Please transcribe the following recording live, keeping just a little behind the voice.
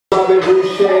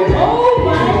Oh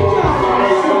my God.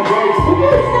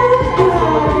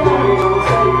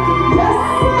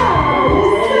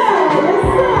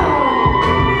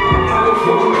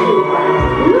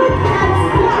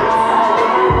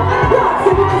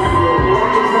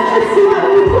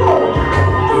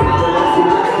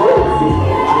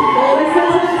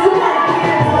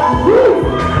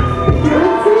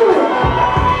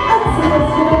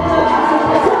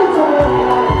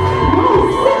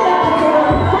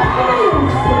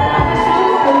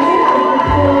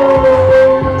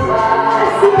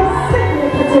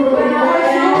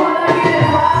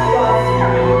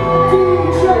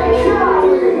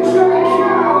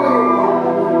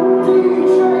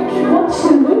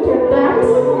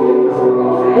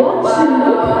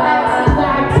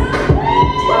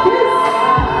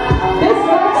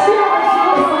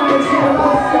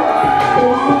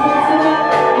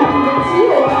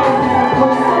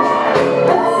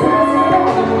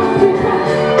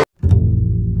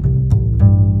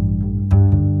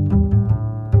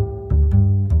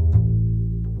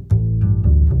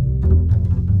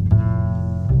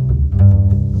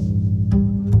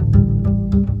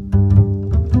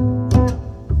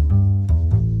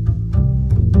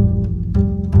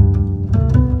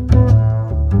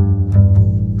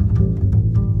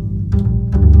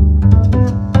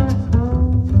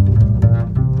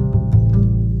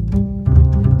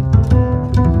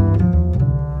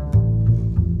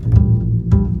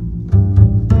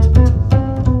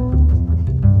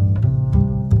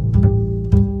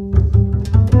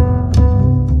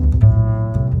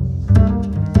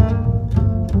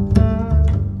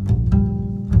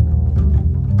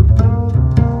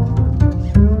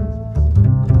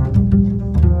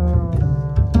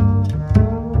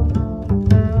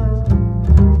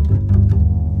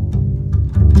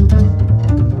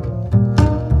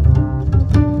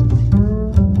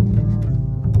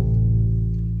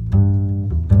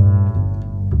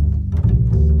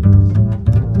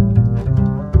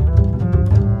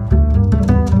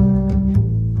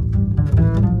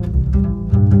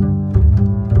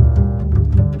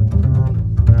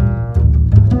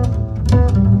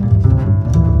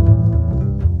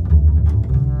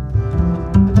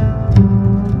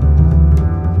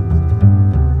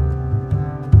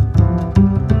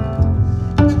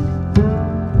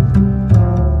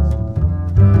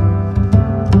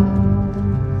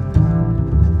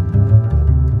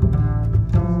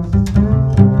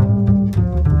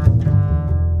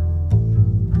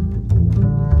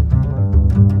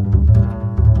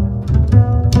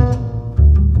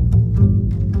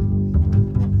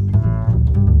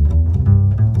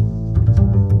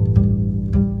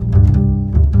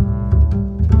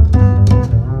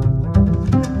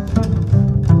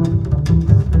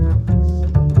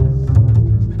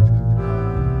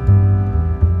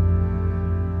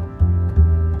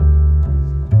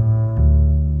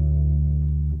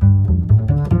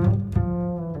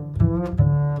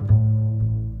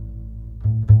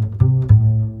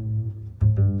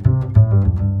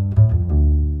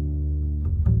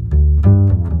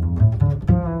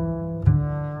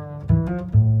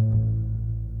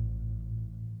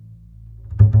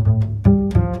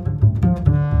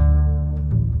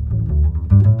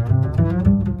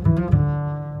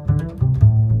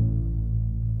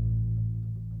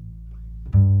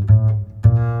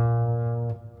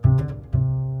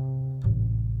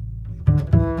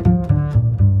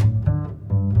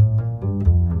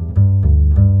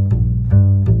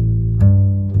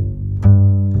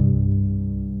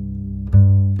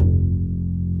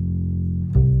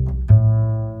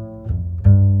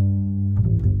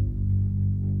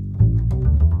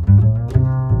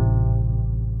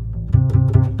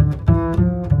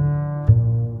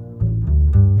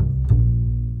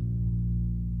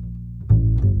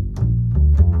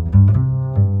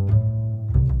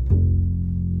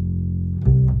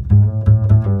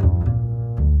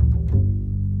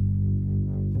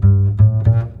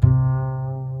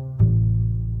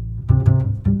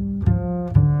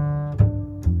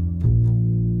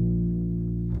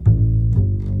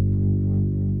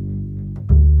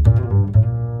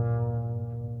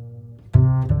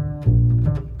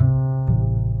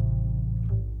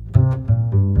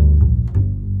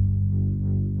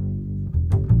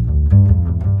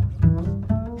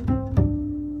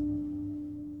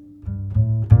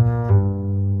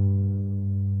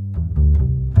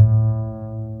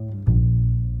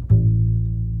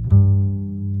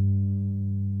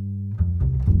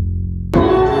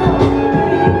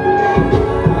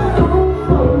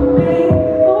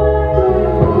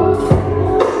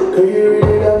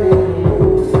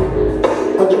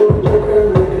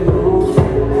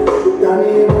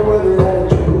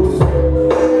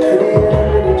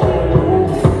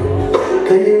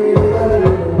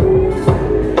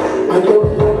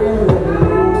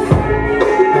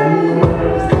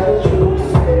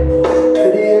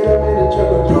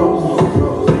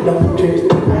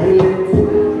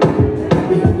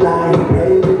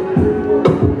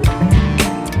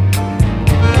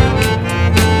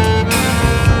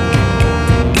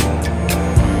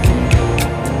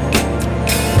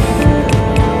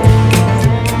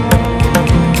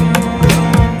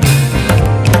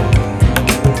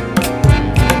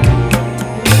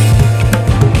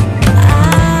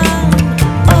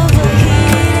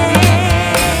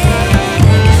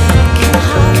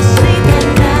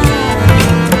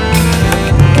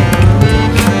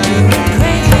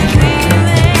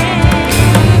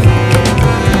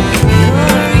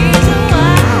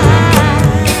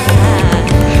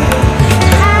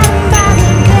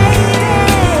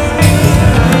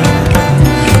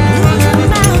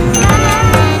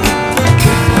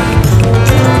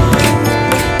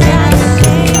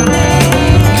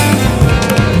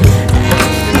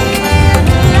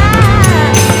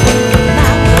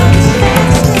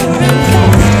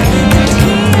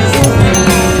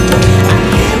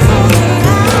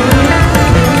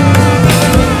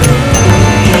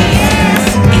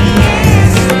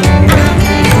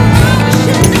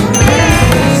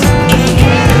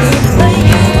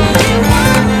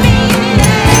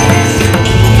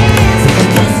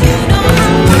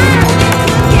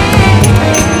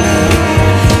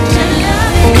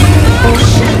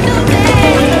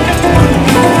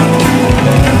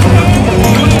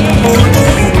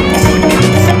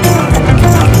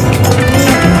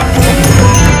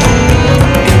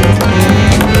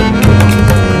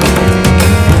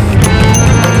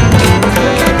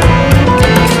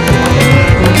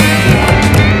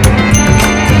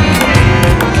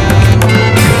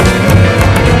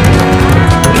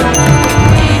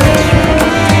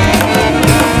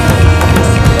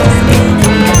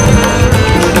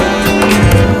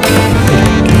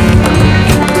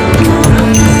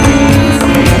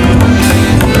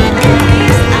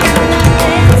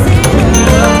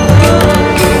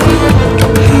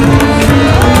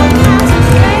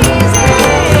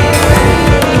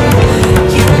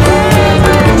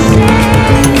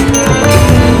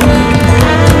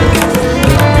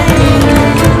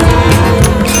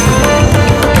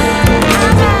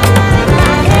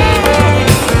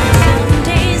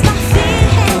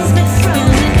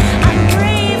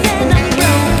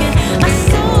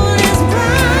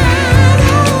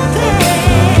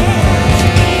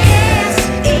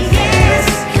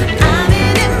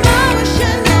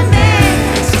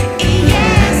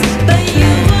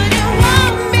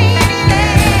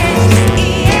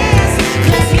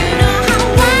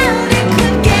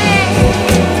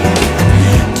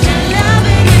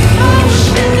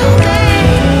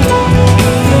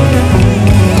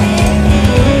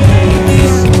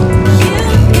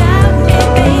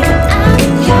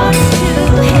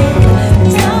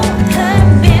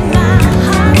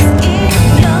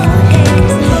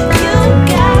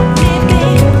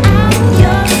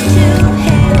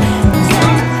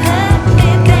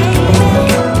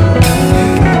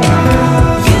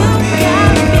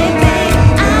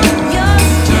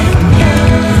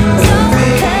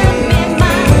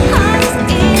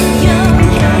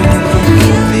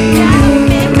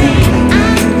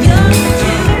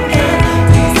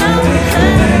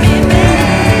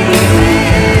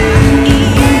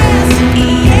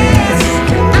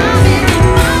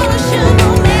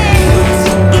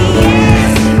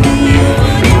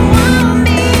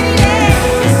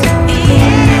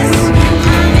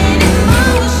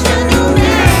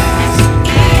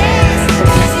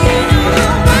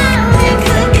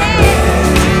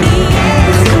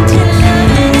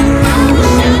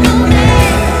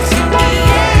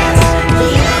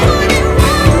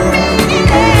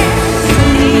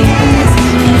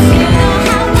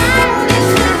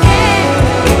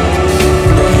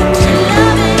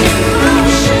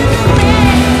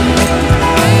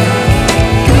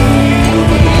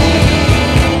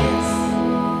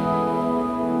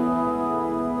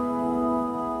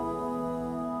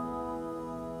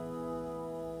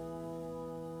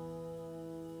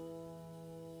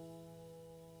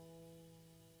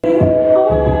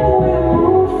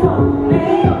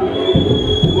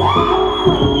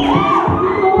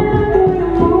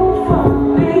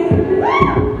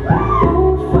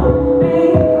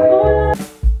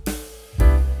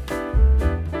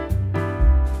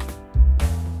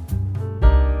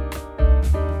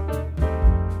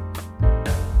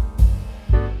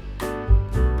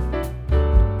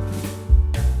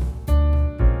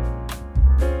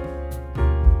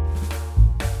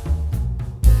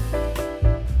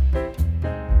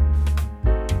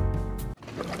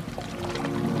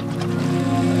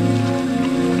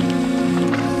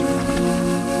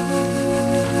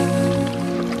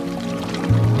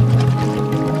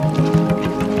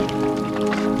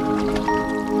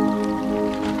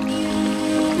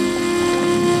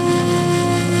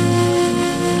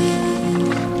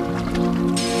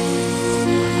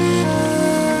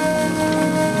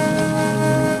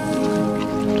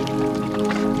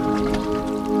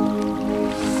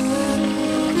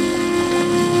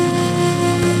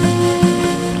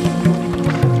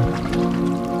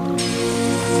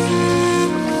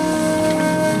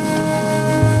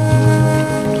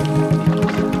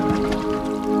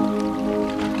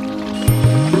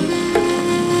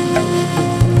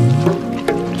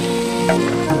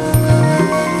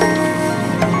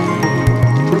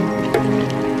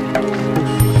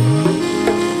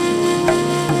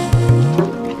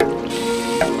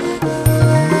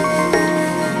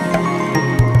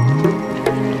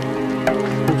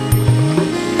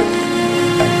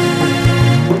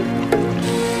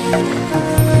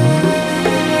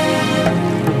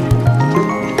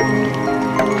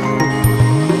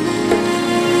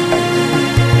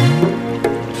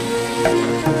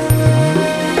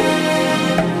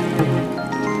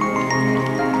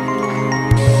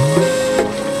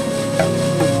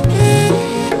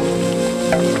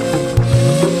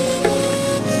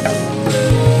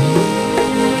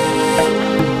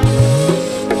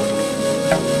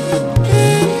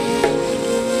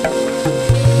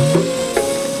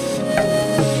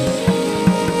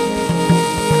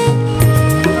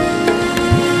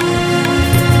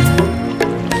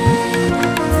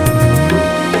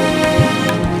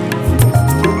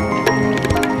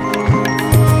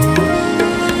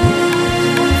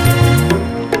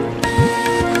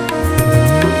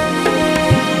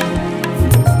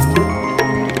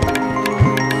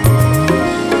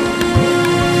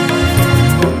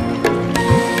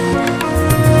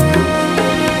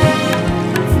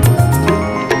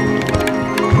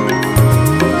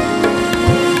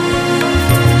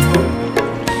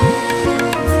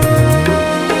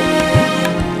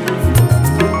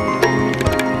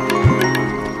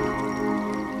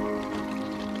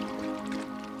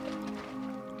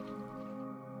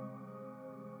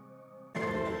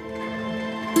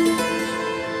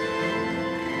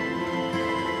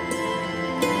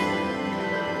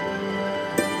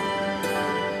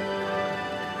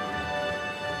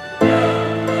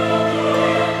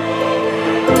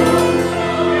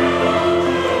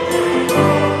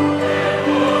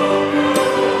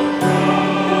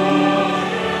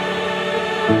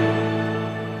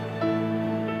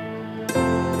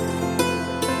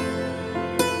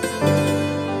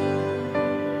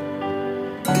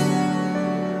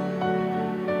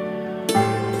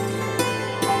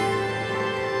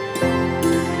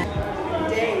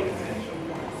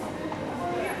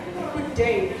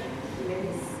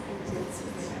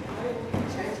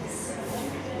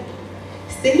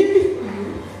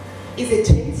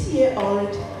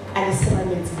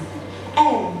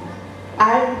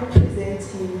 I'm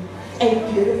representing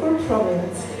a beautiful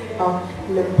province of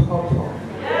Limpopo.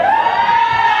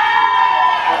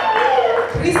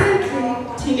 Recently,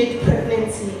 teenage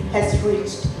pregnancy has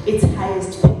reached its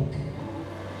highest peak.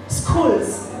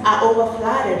 Schools are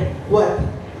overflooded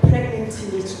with pregnant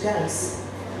teenage girls.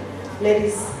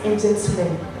 Ladies and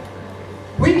gentlemen,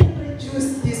 we can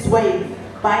reduce this wave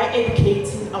by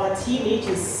educating our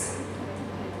teenagers.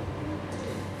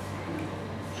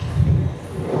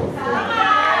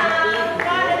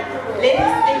 Ladies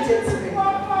and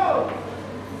gentlemen,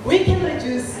 we can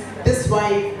reduce this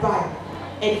wave by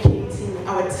educating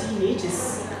our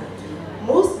teenagers.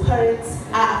 Most parents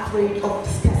are afraid of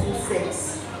discussing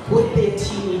sex with their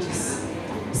teenagers.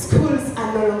 Schools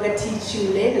are no longer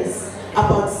teaching learners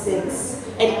about sex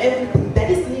and everything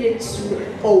that is needed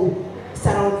to know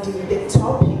surrounding the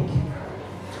topic.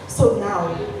 So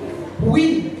now,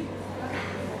 we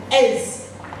as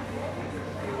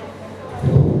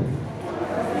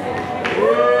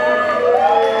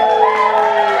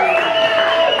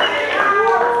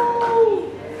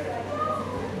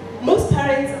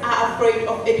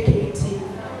of educating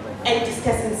and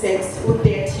discussing sex with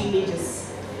their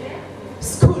teenagers.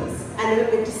 Schools are no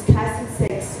longer discussing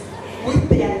sex with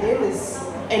their learners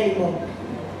anymore.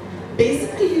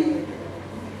 Basically,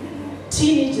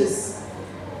 teenagers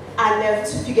are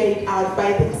left to figure it out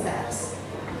by themselves.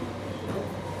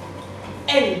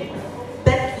 And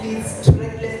that leads to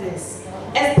recklessness,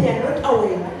 as they are not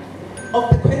aware of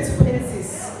the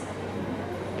consequences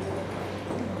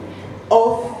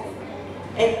of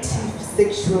active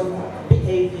sexual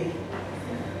behavior.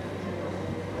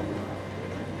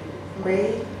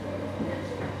 May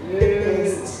the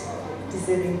best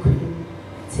deserving queen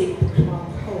take the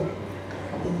crown home.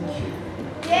 Thank you.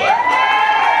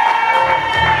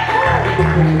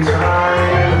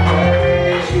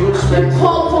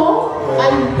 Limpopo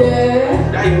and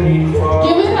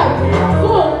give it up.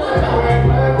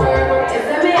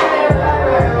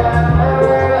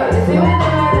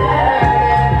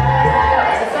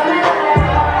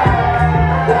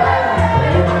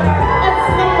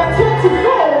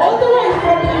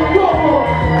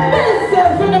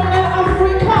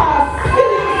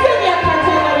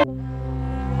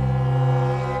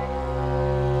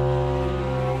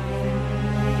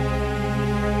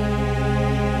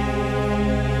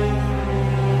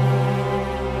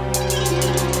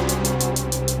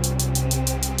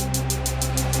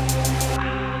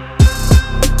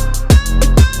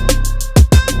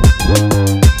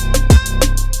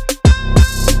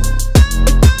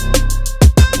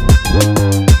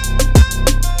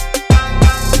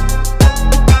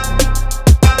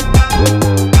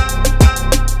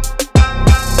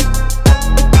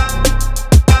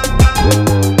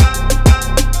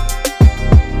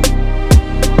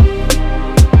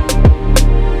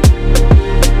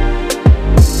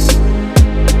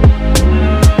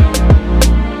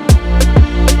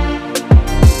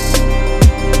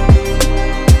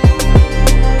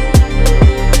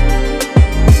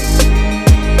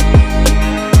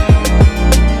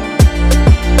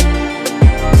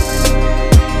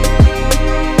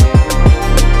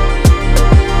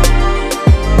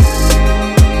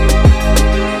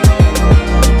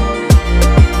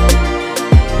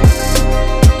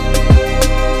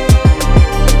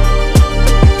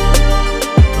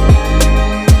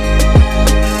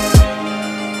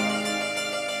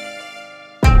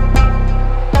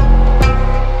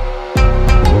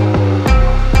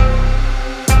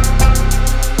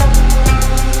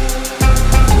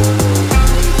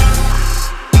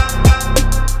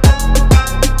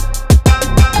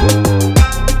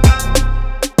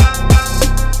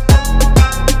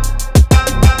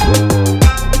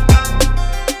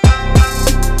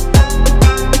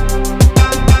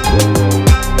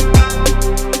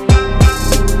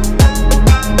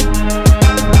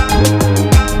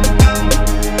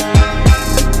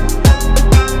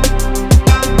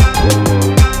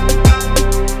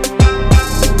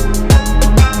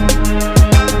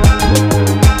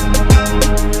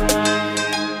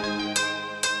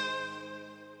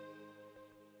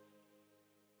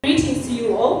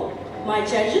 my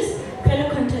judges, fellow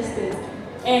contestants,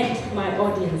 and my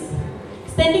audience.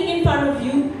 Standing in front of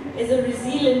you is a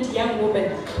resilient young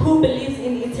woman who believes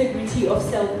in the integrity of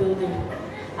self-building.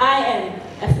 I am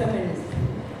a feminist.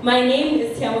 My name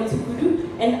is Tiamo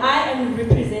Tukudu, and I am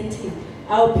representing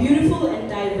our beautiful and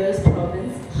diverse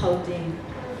province, Gauteng.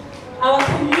 Our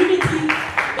community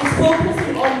is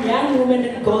focusing on young women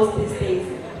and girls these days,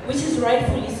 which is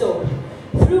rightfully so.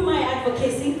 Through my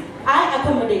advocacy, I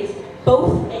accommodate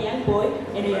both a young boy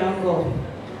and a young girl.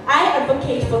 I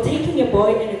advocate for taking a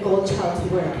boy and a girl child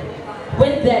to work.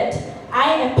 With that,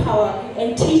 I empower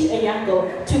and teach a young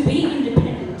girl to be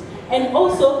independent, and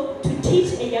also to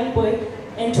teach a young boy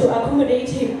and to accommodate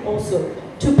him also,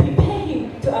 to prepare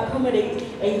him to accommodate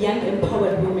a young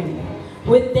empowered woman.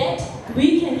 With that,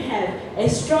 we can have a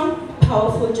strong,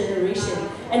 powerful generation.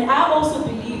 And I also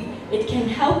believe it can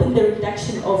help in the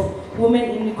reduction of women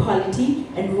inequality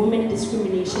and women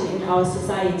discrimination in our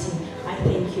society. I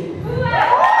thank you.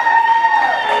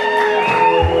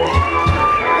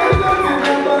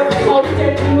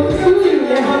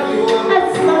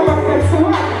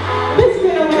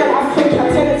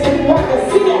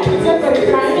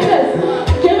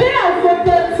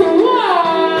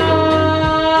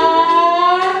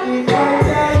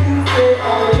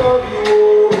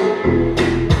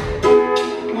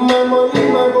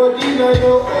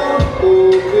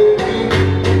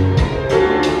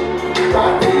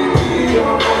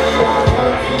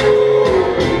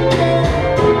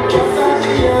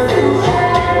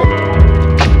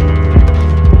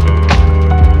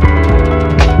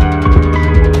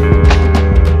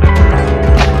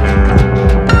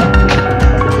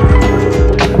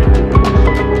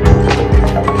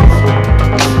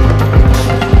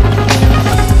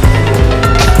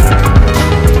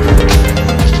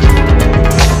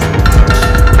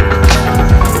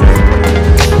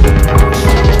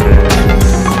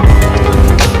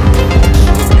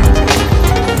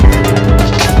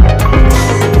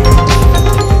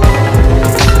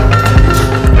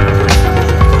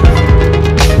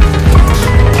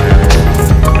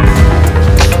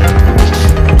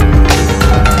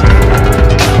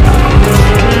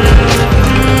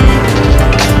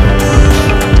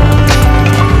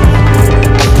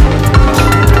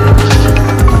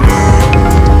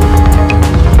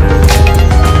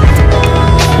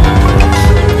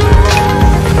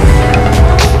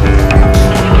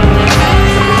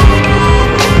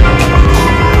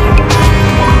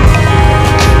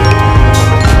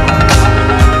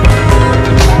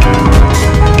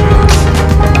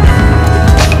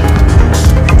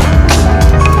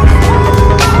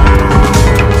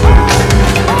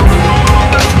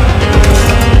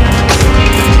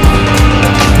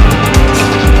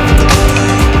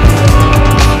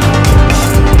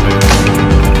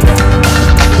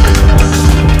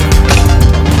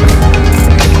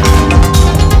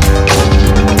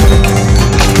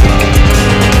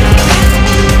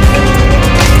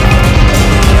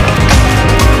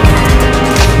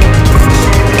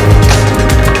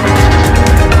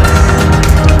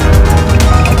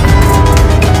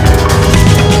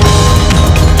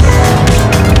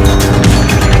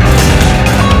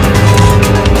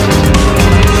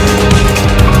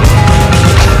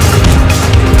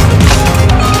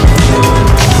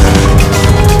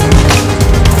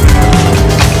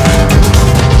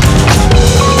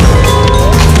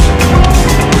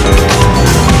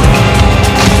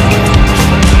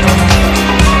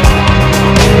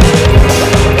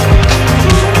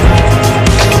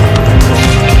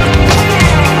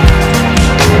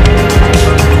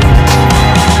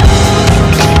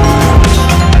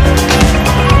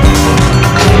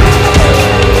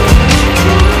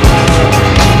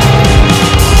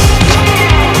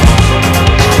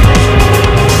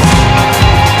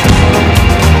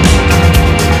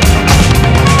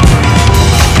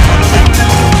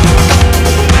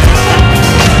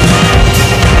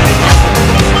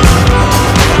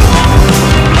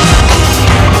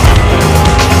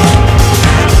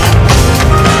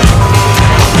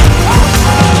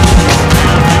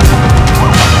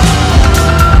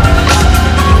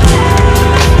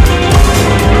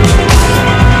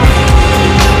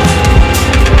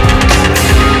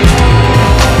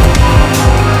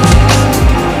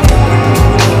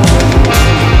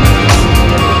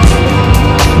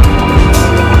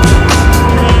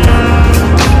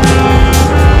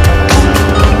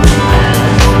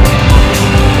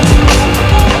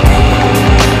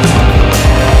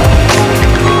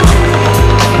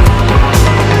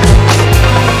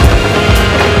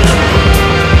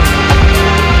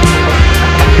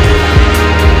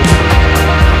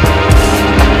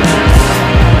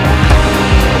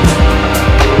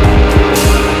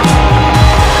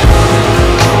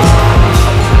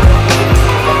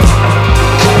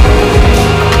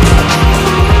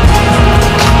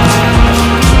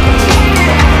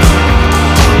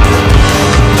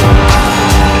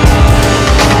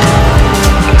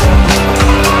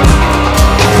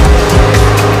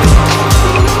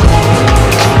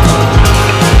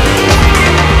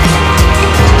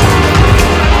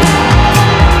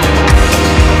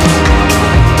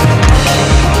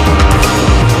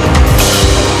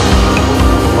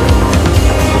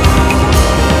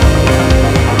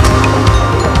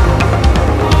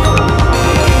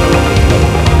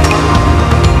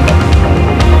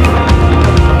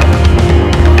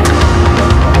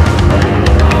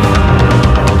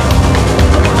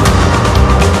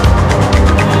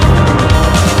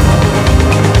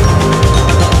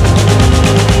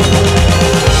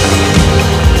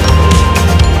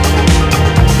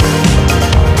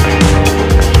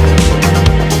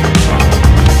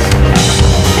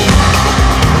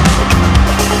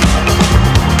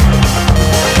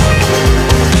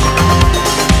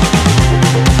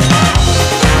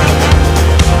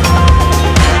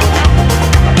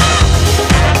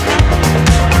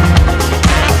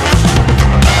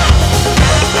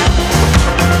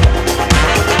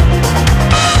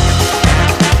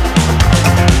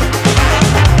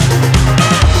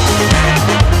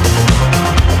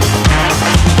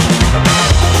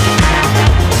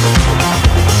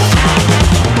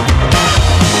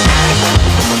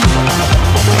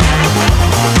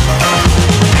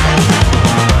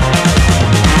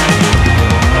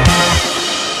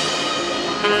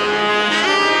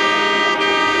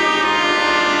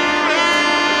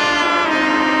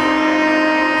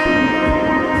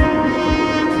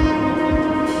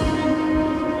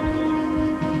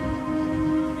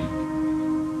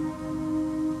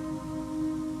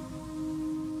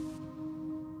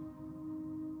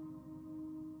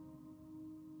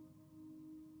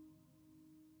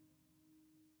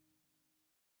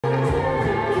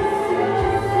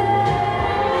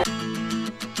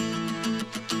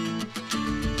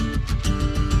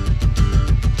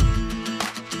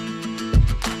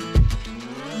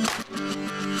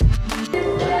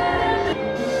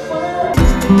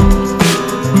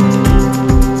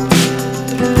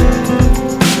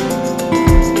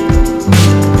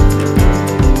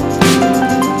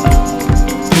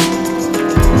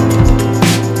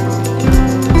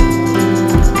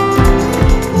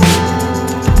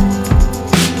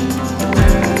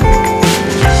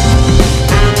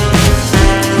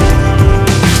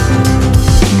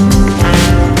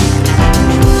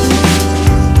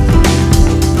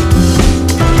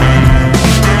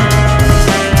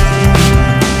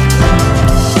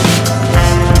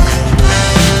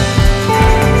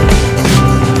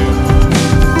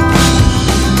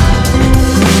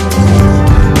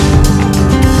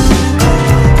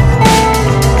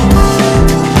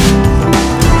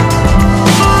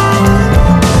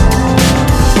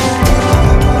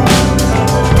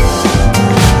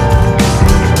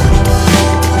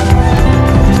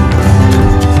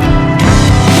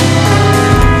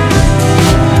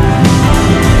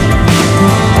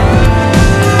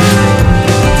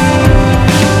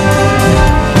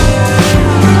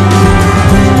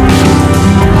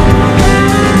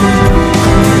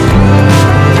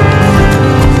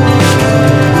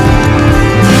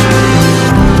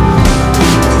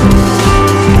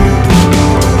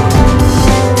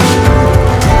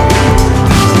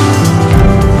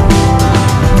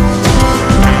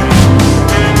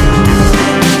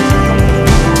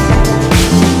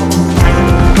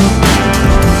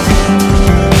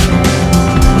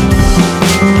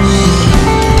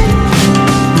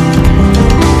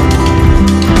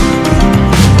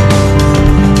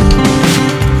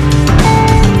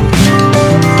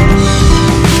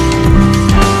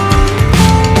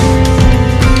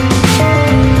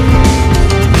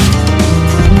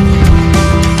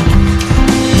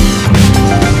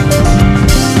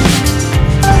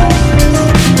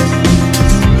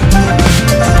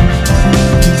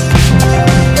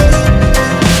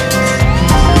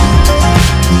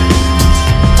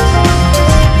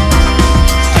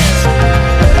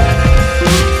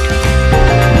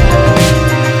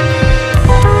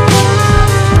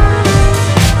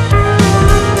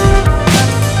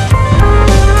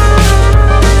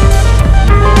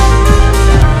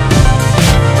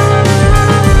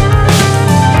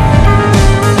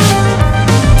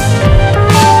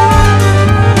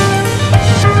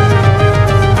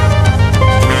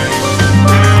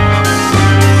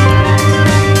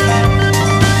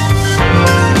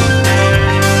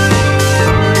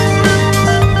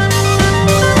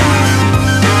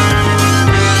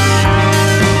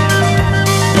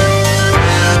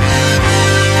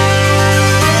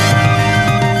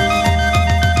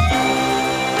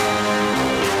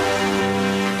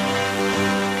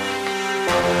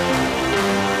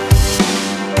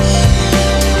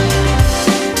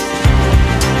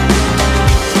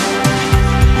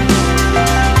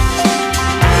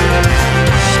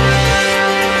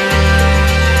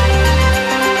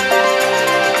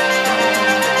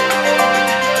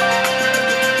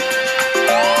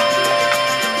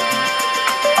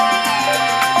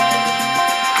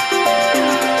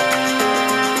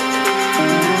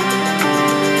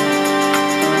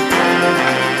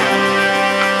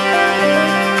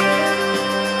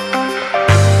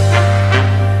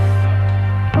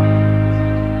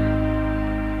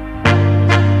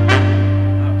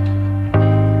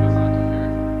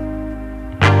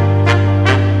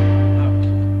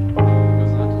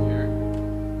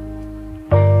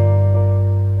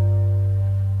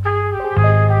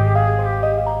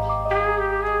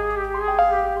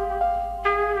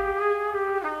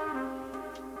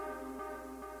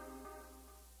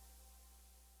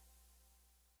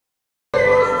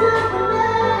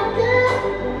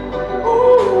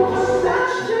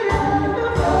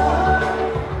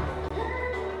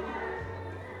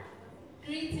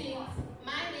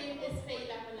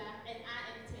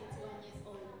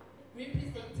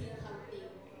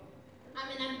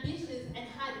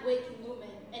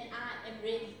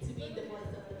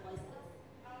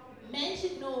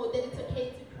 should know that it's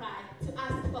okay to cry, to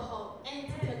ask for help, and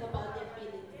to talk about their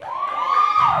feelings.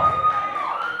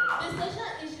 The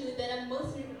social issue that I'm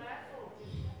most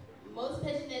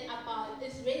passionate about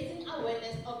is raising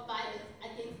awareness of violence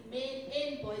against men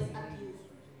and boys abuse.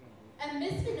 A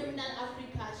Miss Phenomenal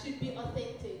Africa should be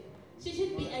authentic. She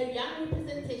should be a young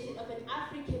representation of an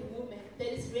African woman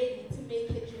that is ready to make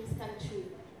her dreams come true.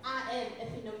 I am a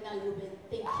phenomenal woman.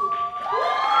 Thank you.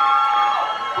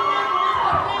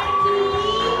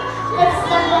 It's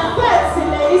number 30,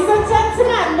 ladies and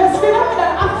gentlemen. Miss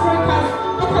Phenomenal Africa.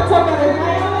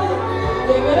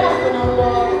 Give it up for number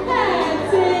 30.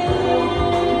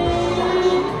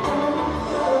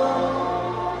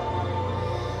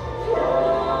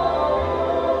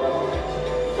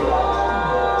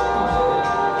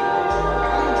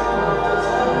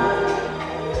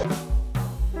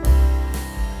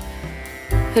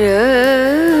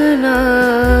 Rana,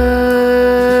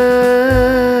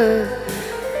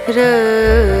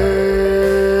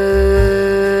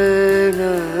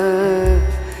 Rana,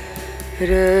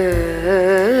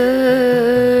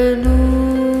 Ranu,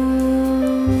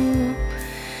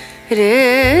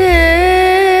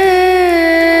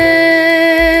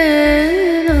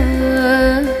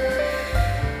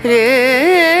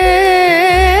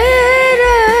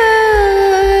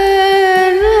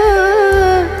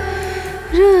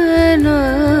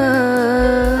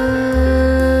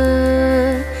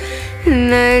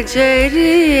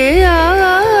 नजरिया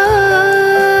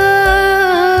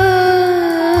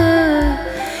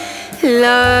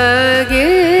लागे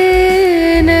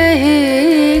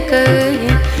नहीं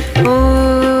कहीं ओ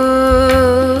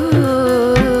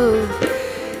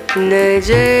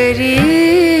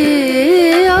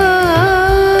नजरिया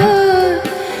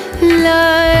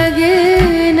लागे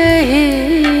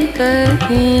नहीं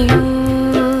कहीं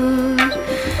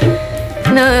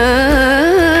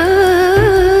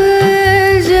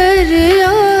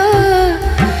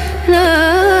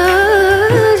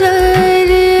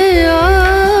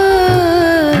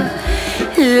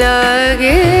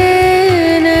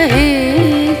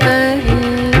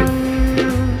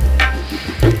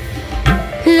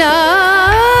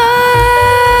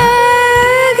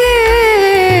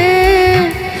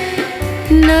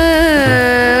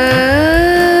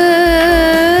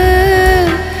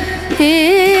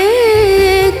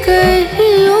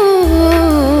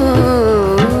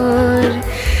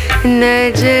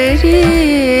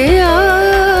नजरिया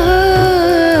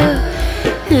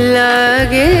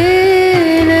लागे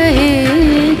नहीं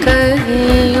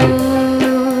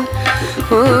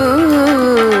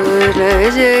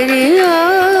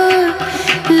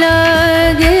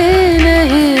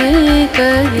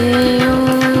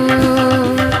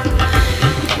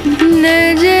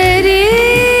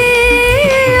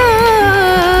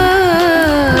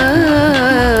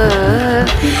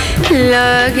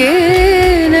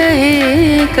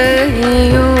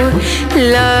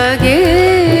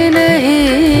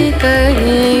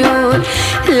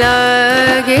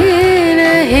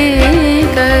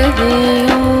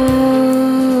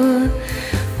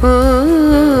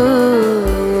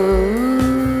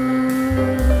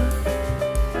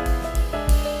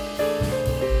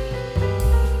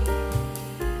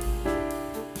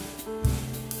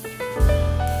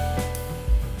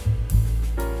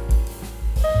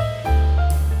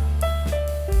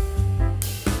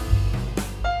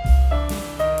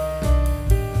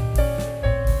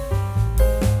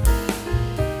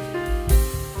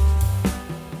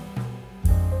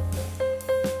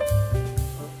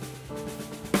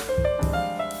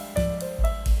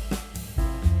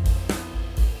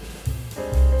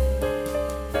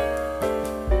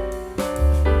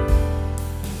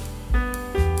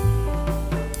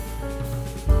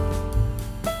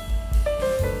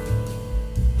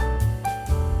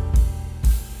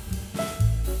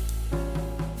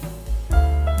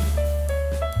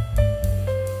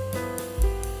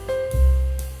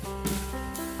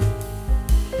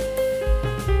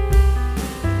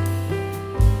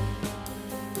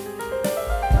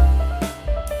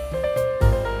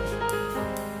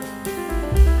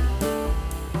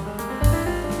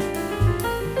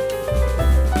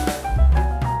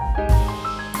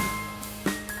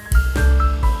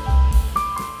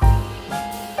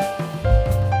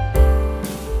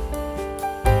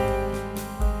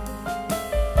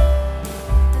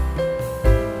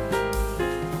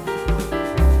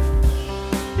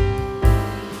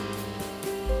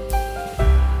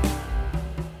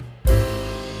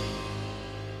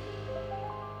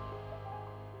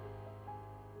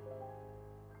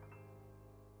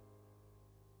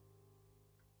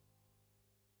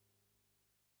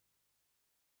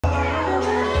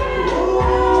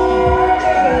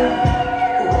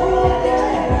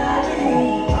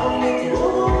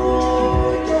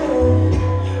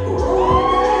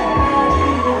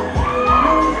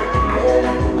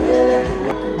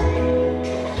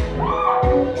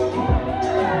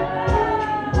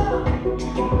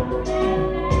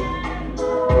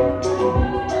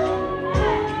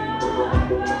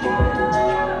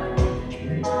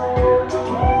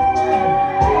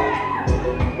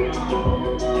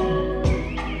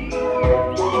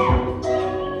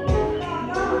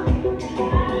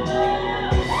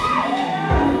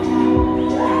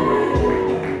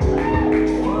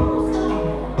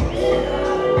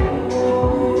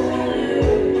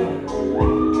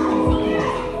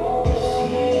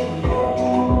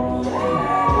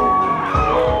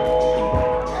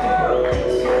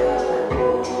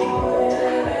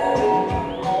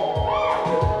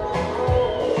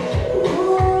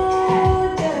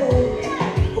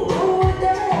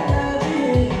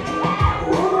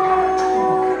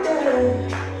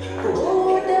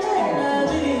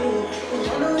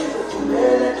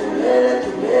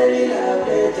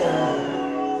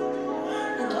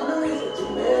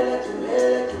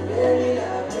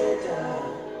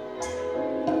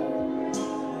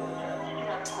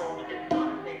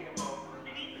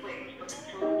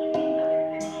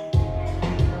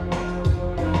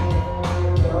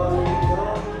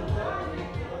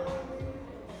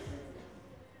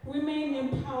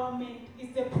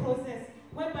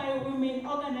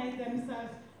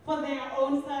for their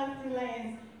own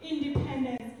self-reliance,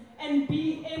 independence, and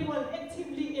be able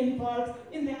actively involved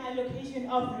in the allocation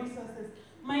of resources.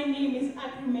 My name is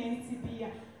Agreement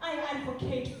Sibia. I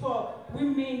advocate for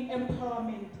women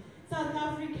empowerment. South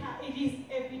Africa, it is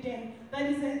evident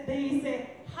that there is a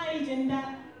high gender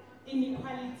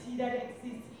inequality that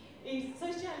exists,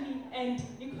 socially and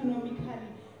economically.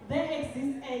 There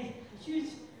exists a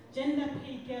huge gender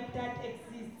pay gap that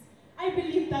exists. I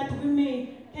believe that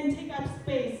women can take up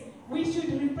space. We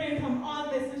should refrain from all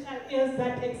the social ills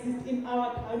that exist in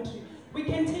our country. We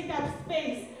can take up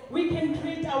space. We can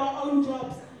create our own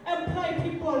jobs, employ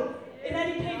people,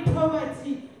 eradicate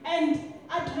poverty, and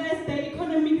address the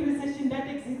economic recession that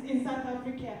exists in South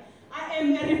Africa. I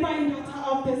am a refined daughter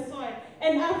of the soil,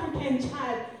 an African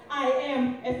child. I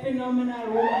am a phenomenal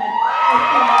woman.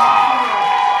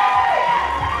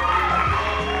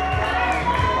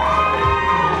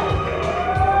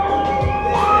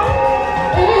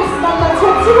 It is number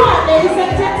 21, ladies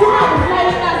and gentlemen,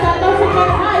 flying at South African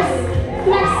heights.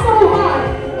 Flex so hard.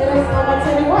 It is number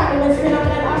 21, it was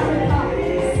Phenomenal Africa.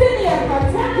 Senior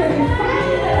category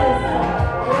finals.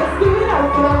 Let's give it up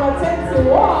for number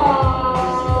 21.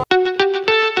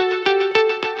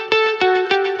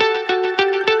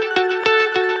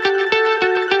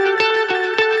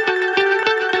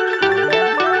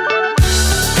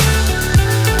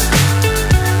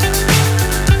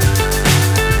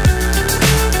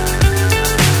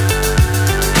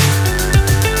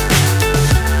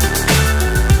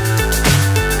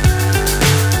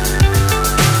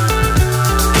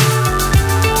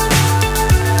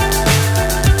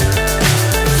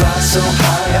 So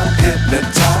high I'm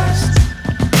hypnotized.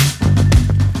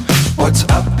 What's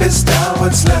up is down,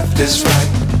 what's left is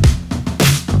right.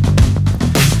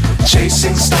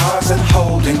 Chasing stars and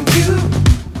holding you.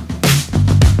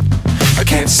 I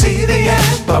can't see the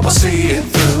end, but we'll see it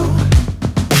through.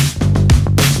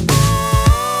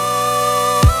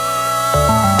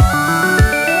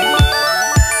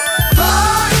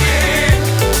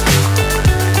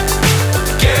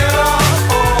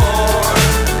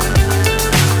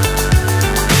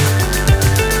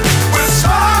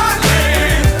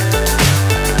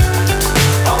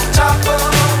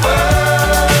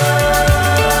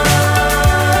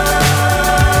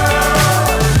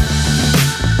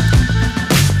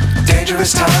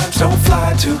 Times don't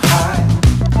fly too high.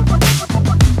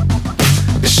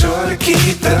 Be sure to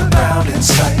keep the ground in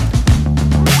sight.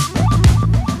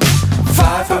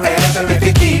 Fly forever if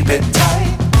you keep it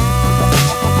tight.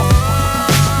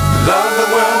 Love the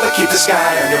world but keep the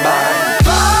sky on your mind.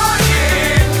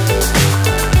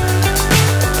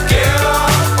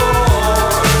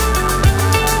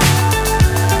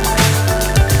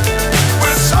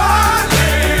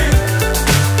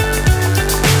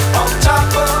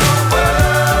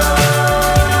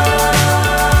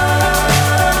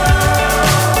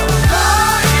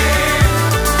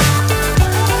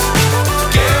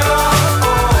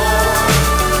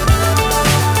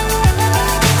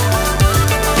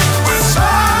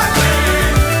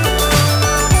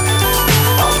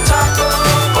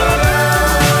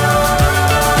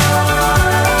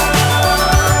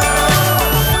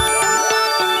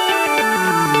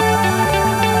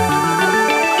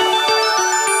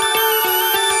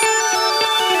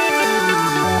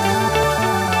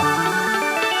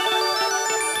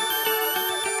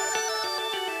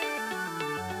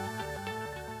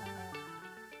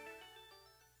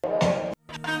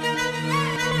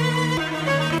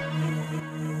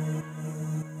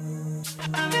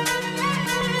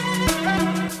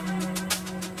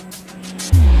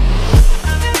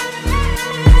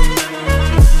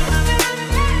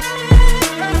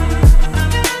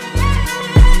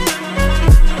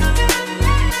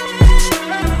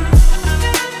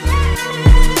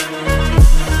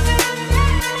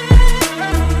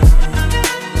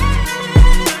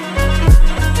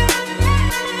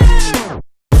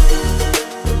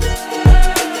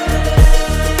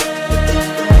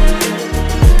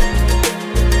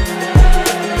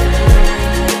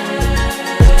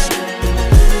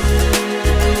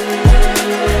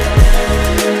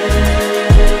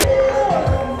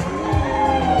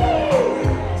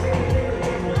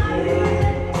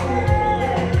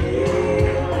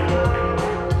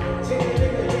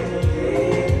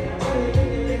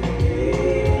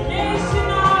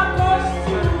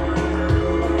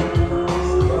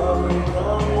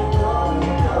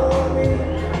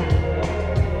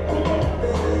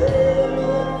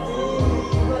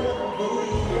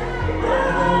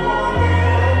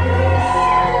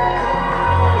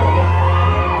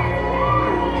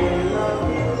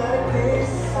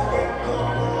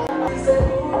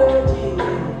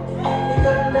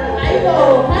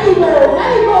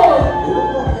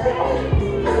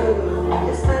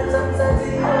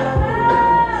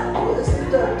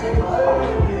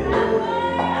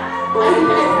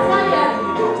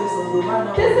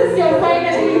 is your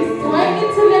finalist. Why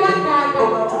need to let Gaga?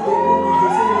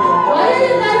 Why are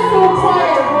you guys so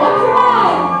quiet? What's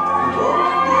wrong?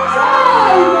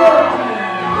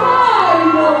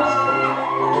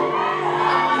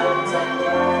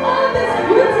 All this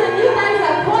beauty and you guys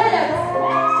are quiet.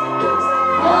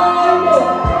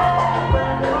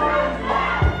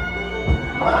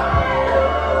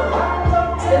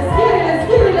 Let's get it, let's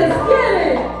get it, let's get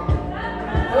it.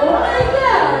 Oh my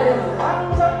God.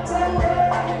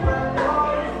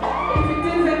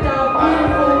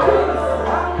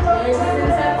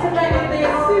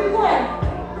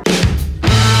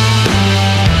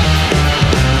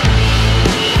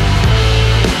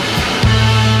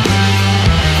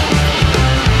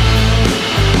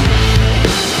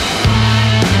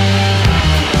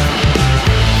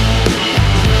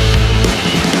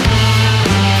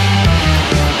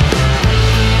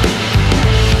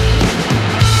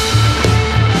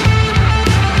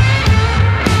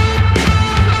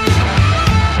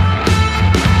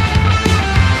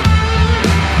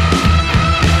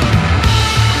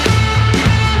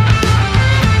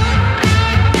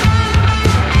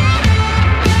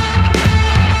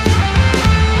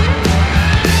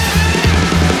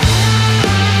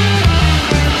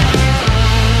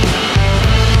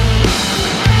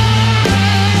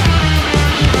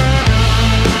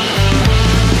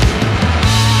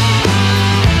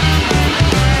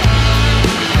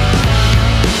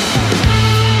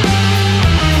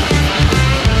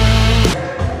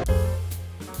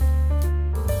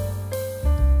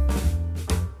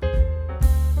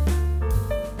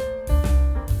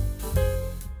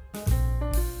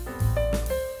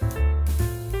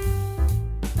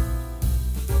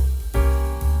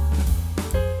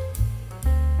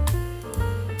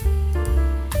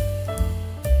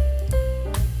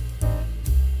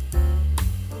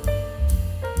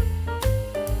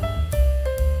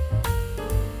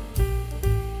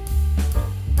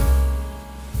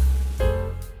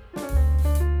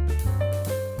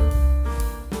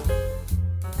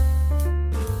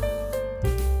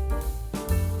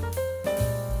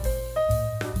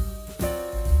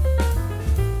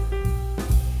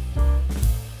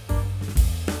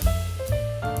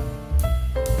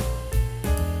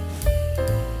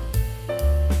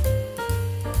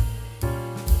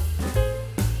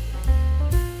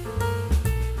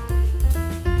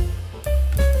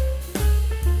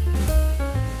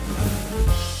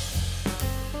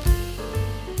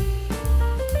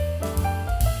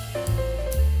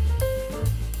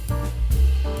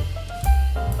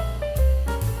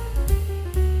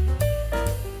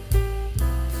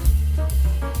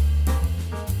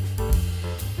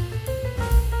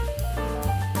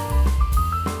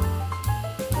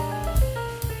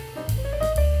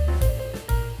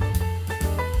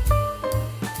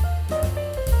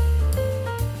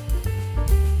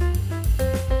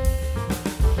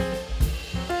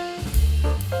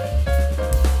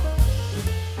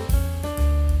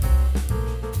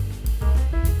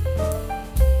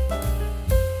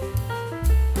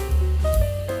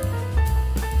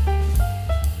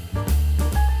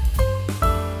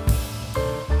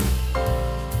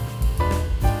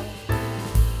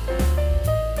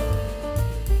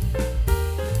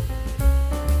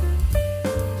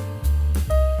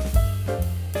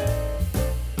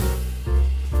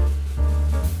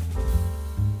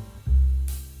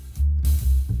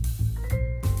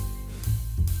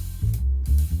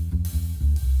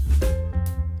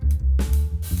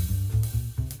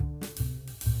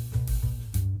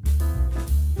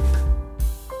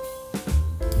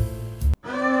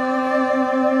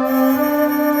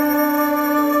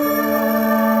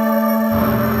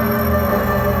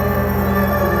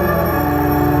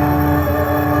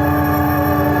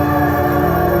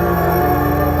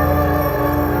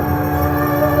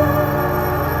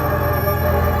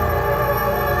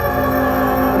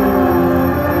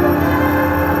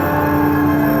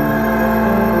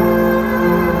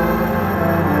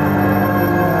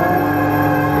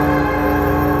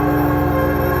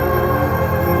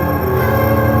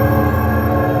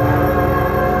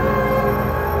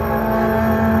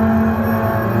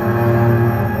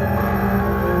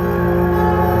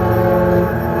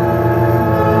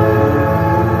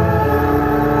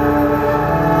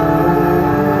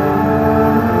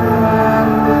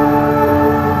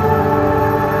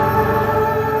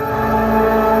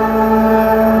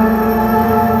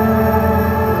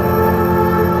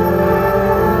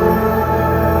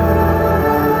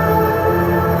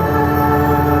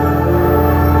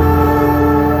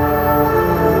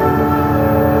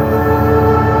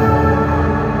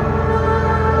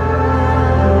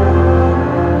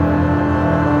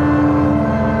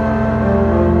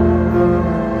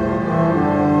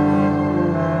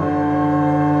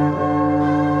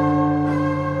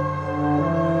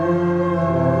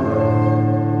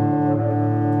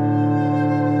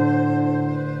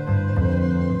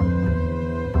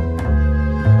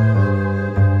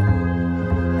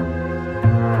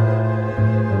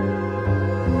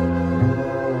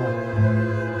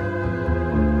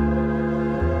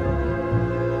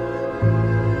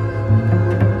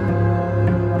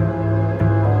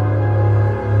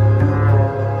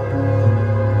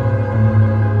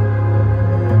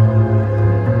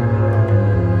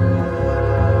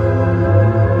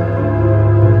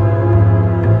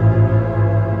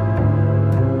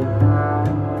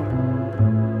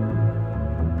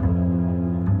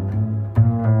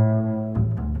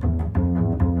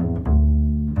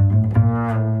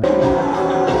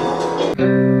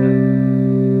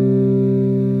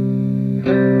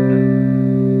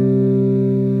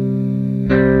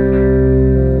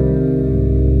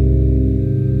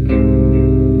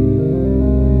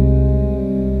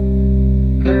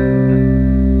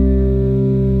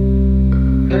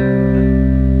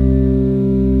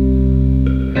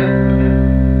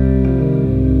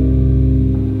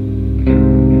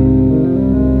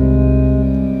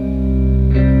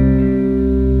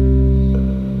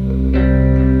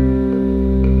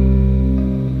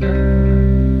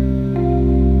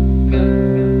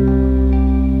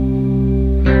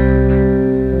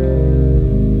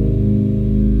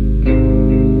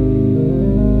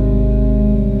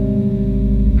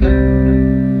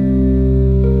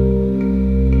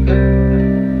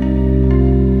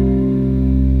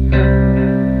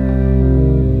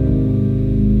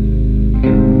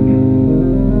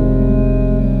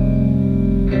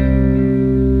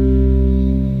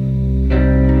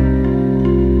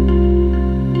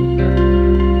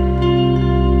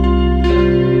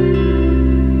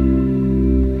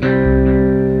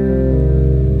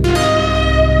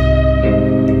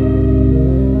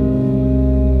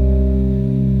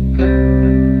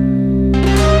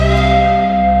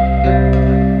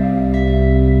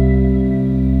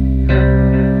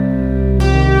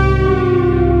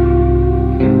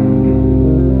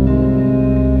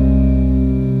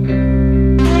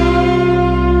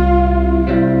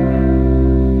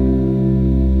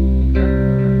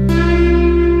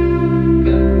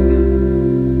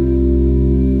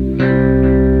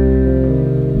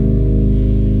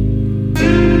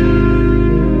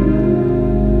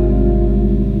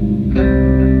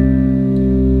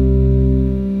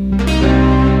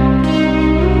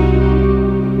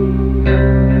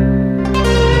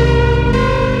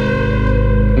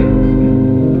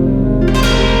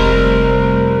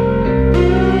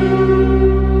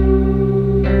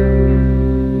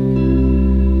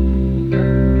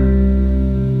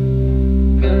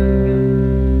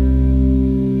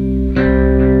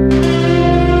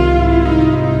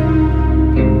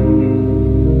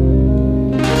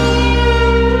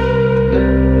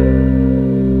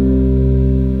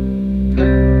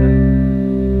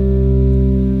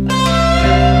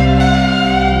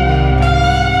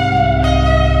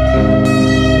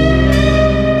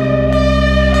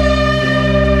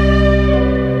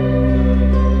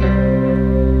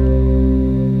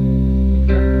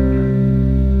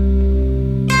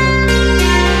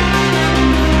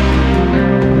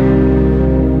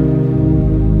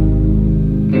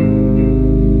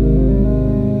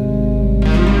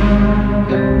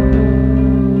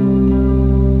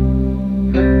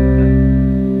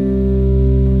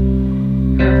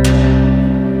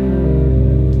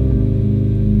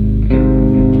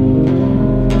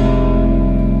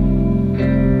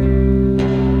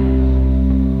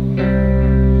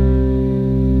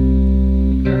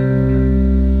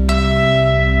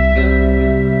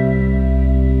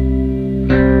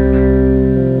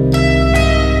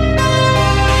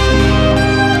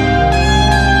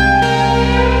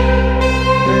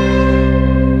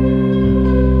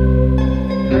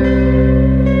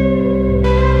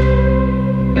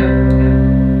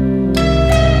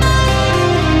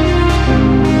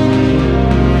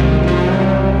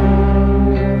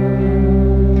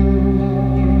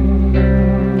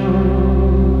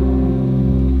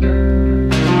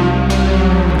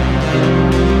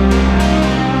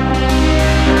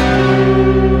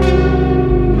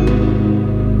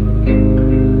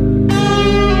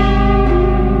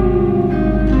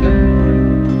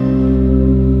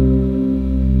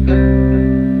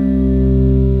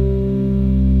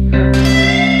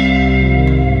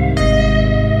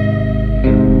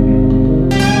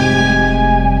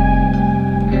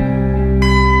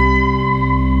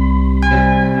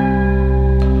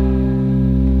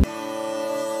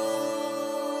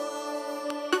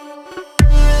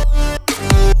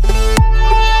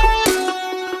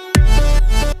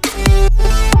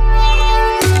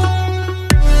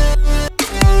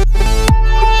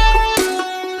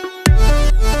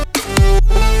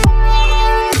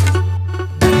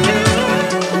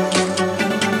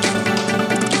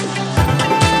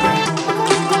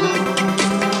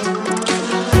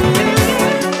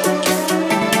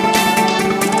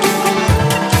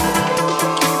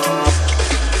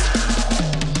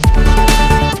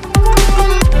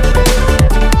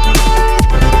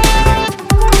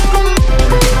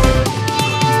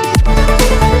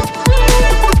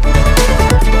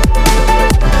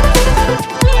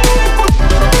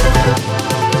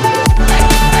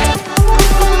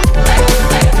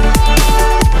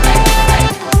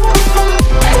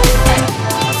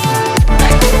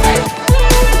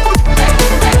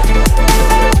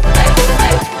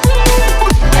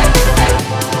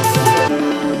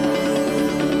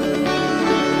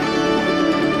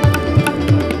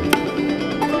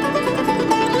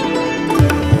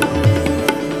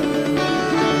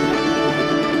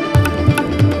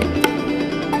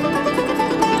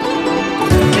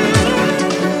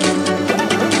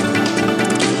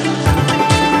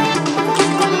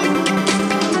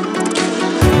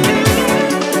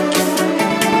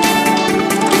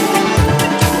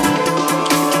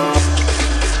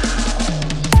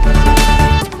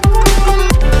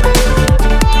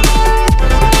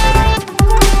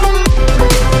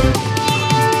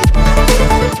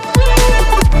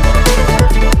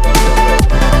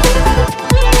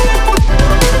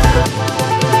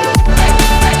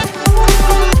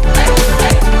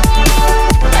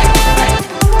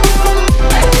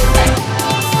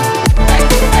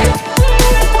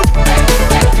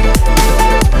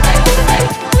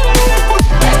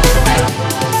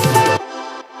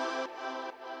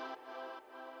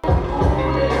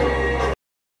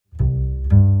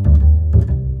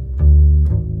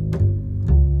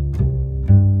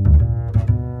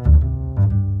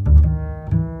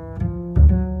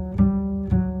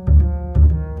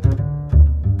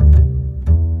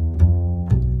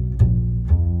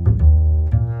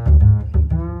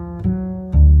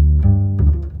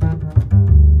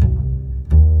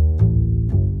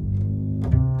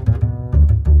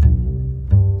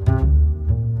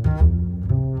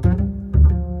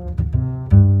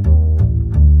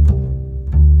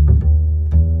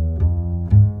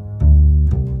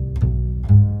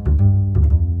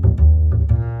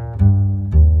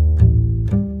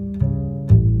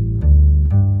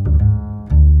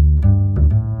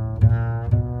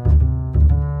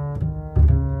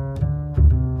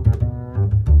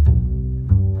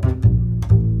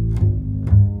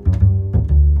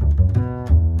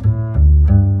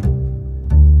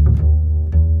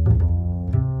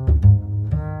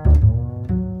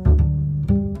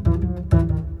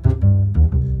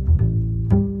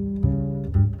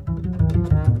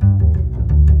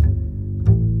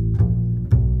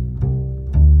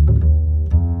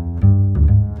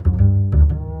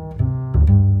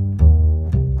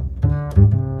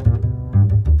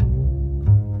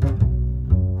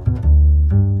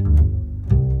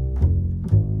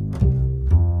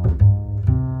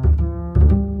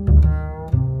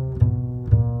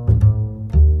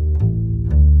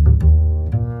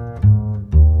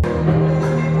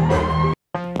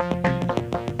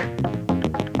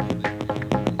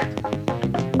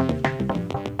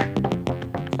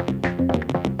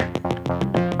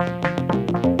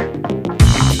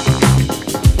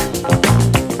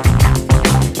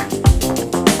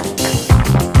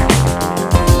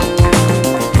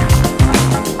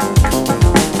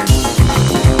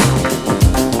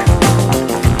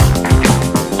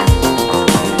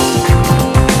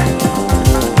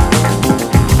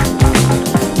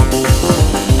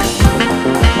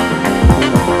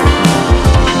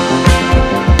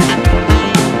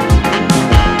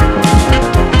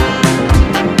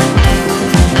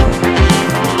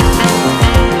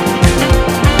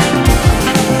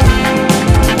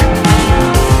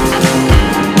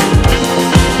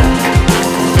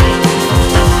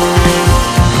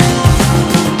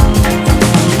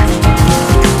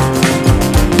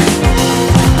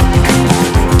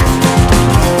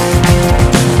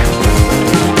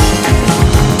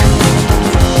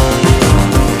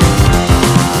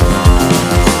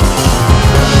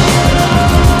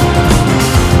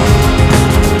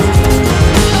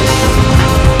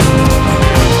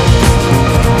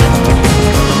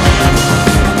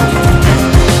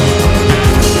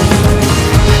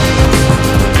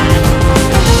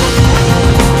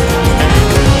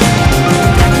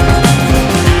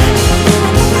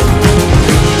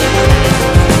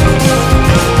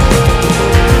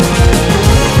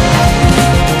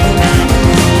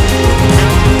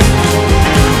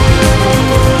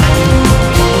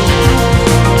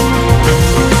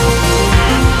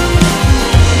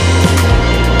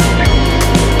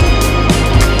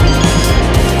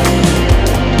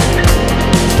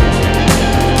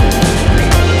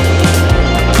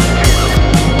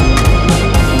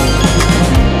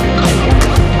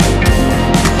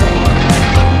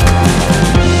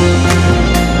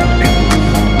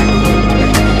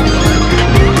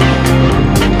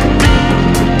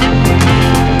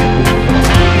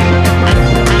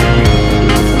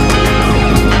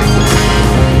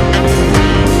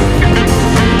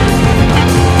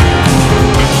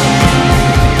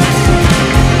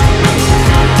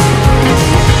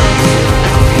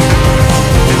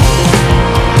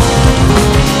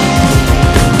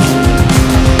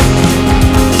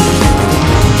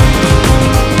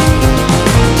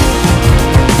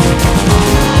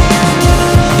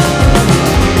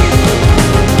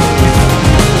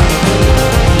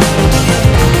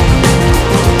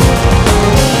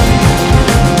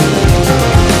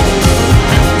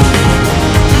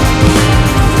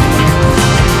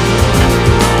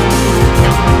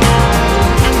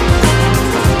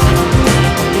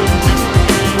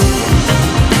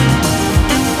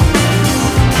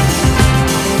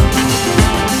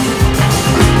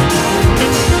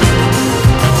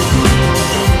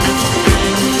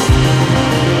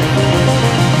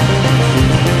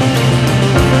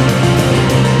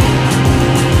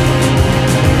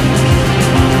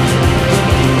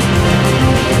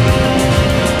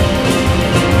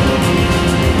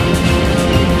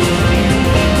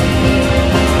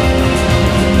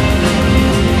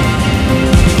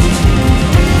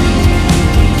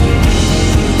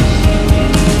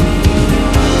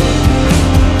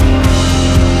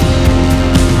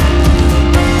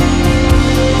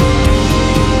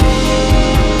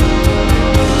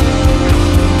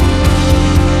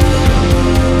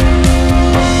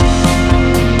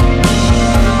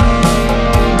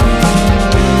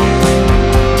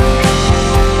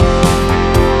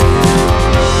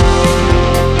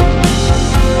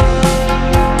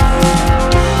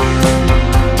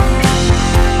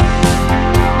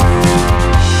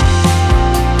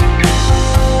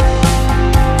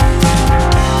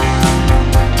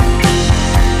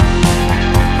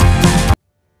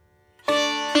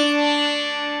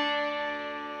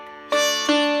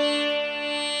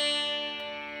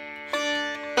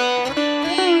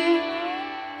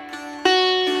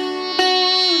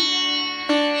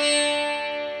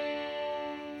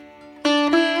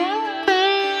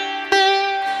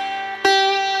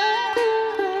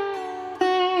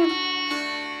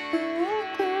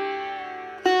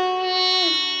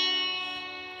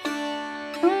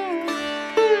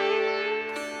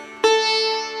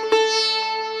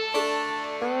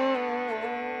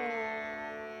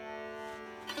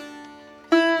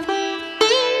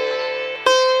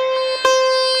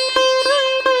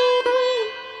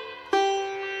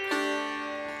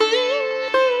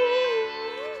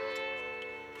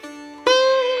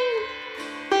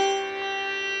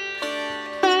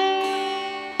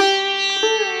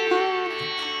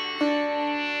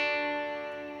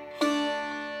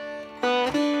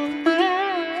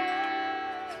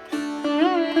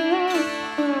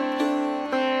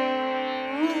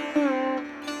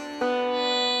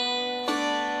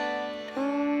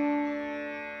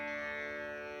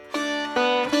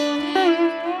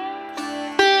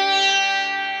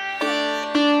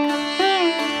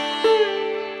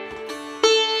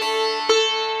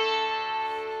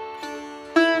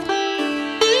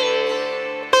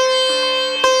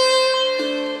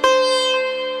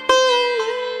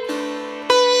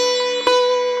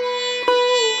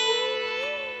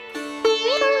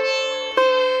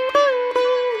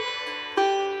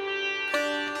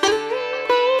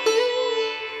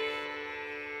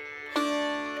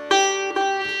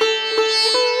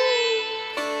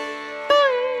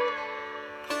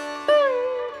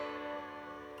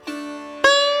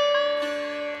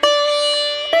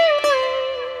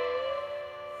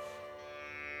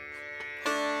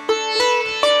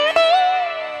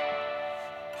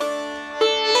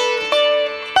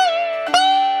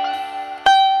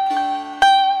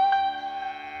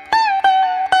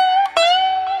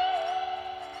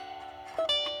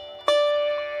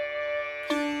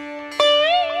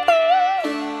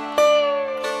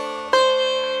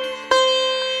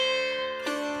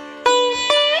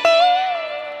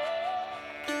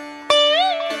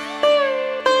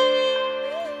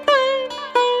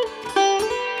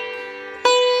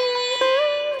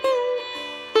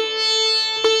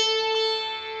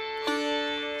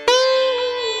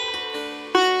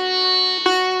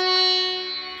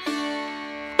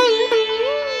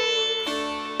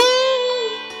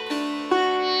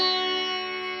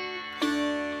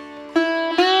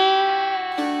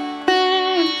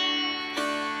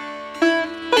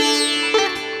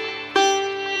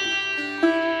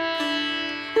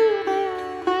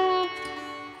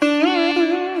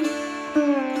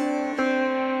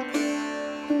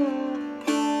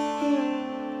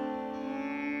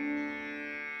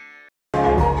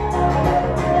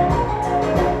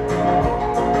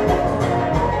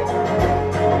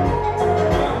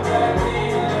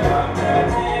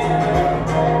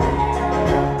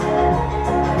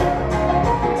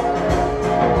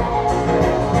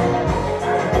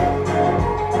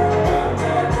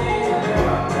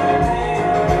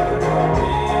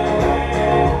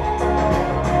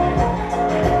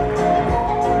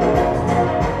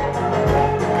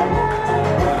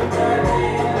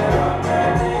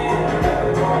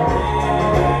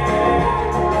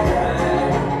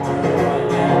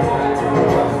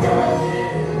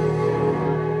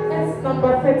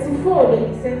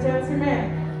 and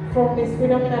gentlemen, from Miss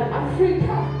Phenomenal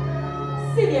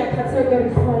Africa, senior category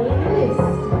finalist,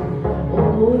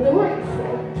 all the way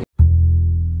from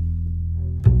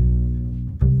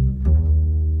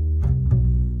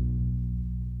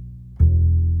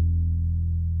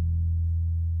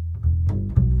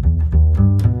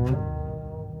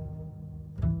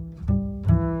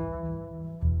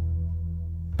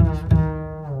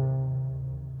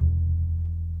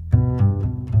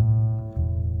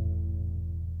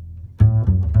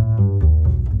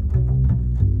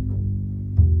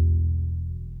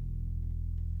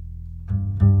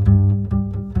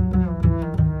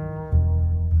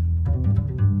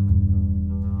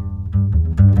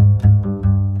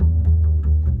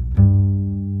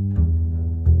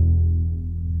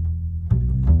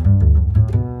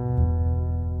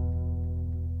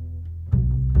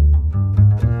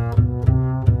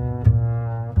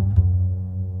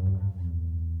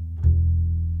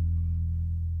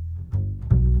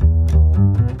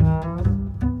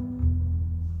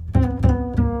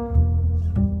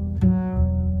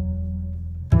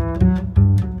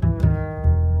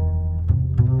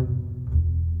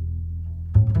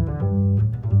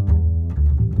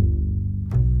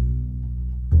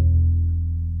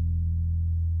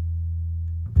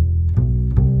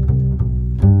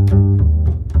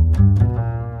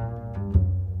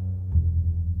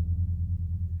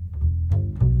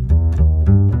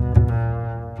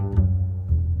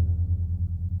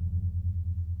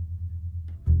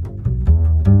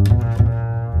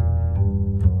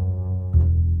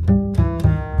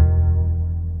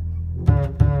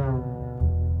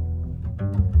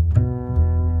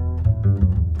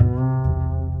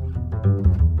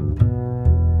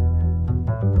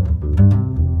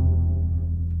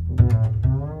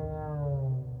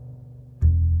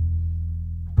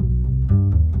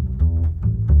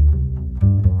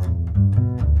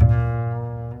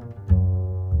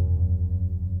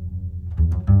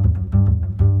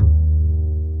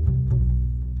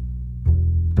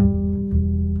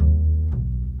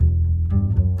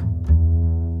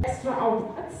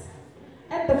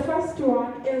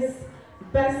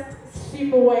best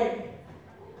swimwear.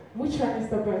 Which one is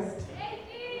the best?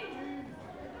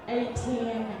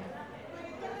 18.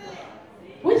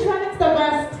 Which one is the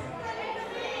best?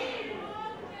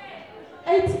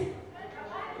 18.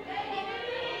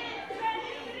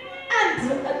 And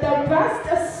the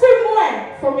best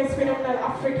swimwear for Miss Phenomenal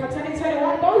Africa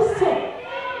 2021 goes to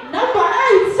number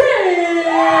 18.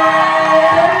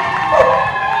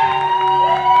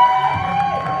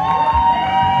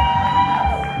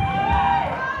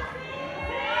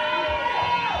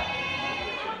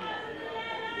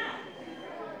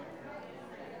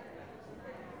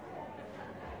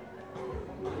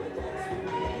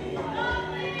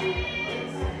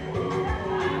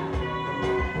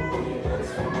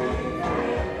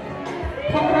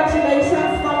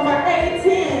 Congratulations, number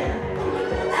 18.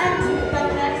 And the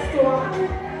next one.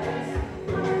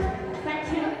 Thank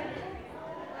you.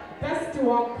 Best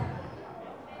walk.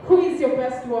 Who is your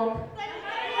best walk?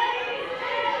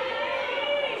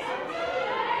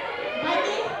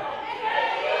 Money?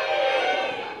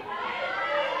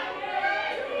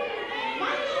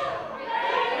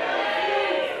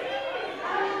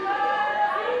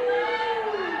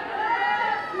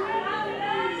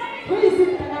 Who is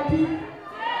it gonna be?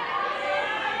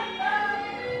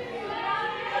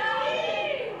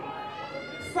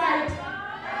 Side.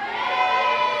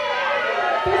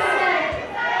 This side.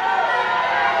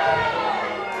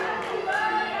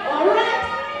 Alright.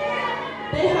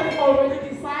 They have already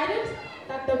decided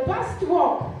that the best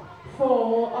walk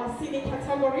for our senior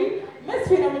category, Miss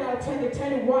Phenomenal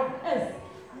 2021, is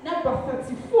number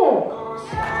 34.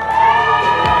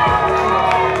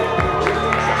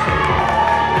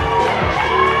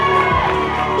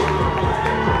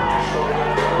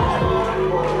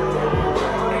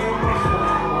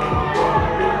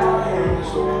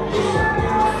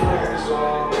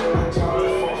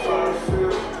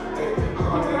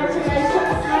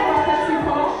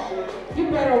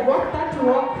 Walk that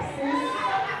walk, sis.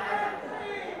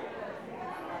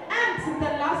 And the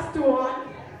last one,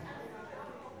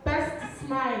 best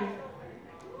smile.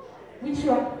 Which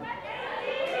one?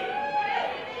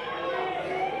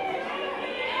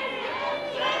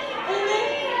 Any?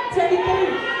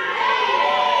 23.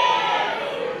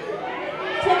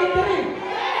 23.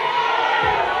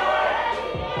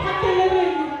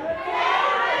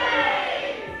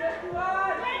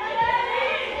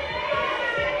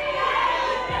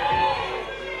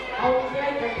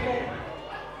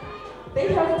 They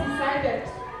have decided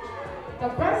the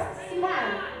best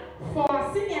smile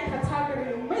for senior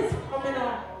category Miss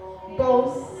Phenomenal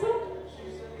goes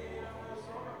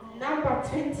number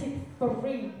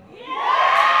 23. Do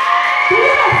you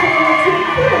know for number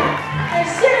 23? And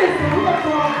she is the winner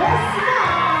for Best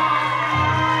Smile.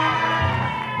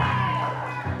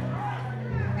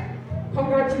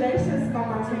 Congratulations,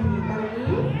 number 23.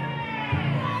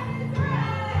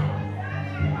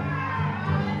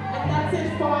 And that's it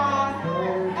for our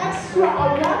extra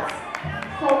awards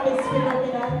for Miss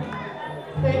Phenomenal.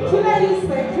 Thank you, ladies.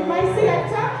 Thank you, my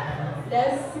selector.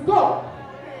 Let's go.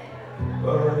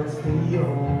 But it's the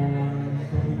only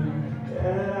thing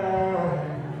that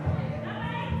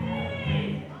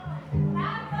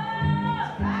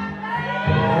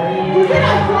You get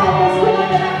a promise when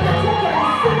I'm in a category,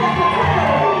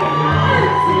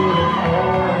 senior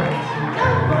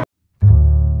category.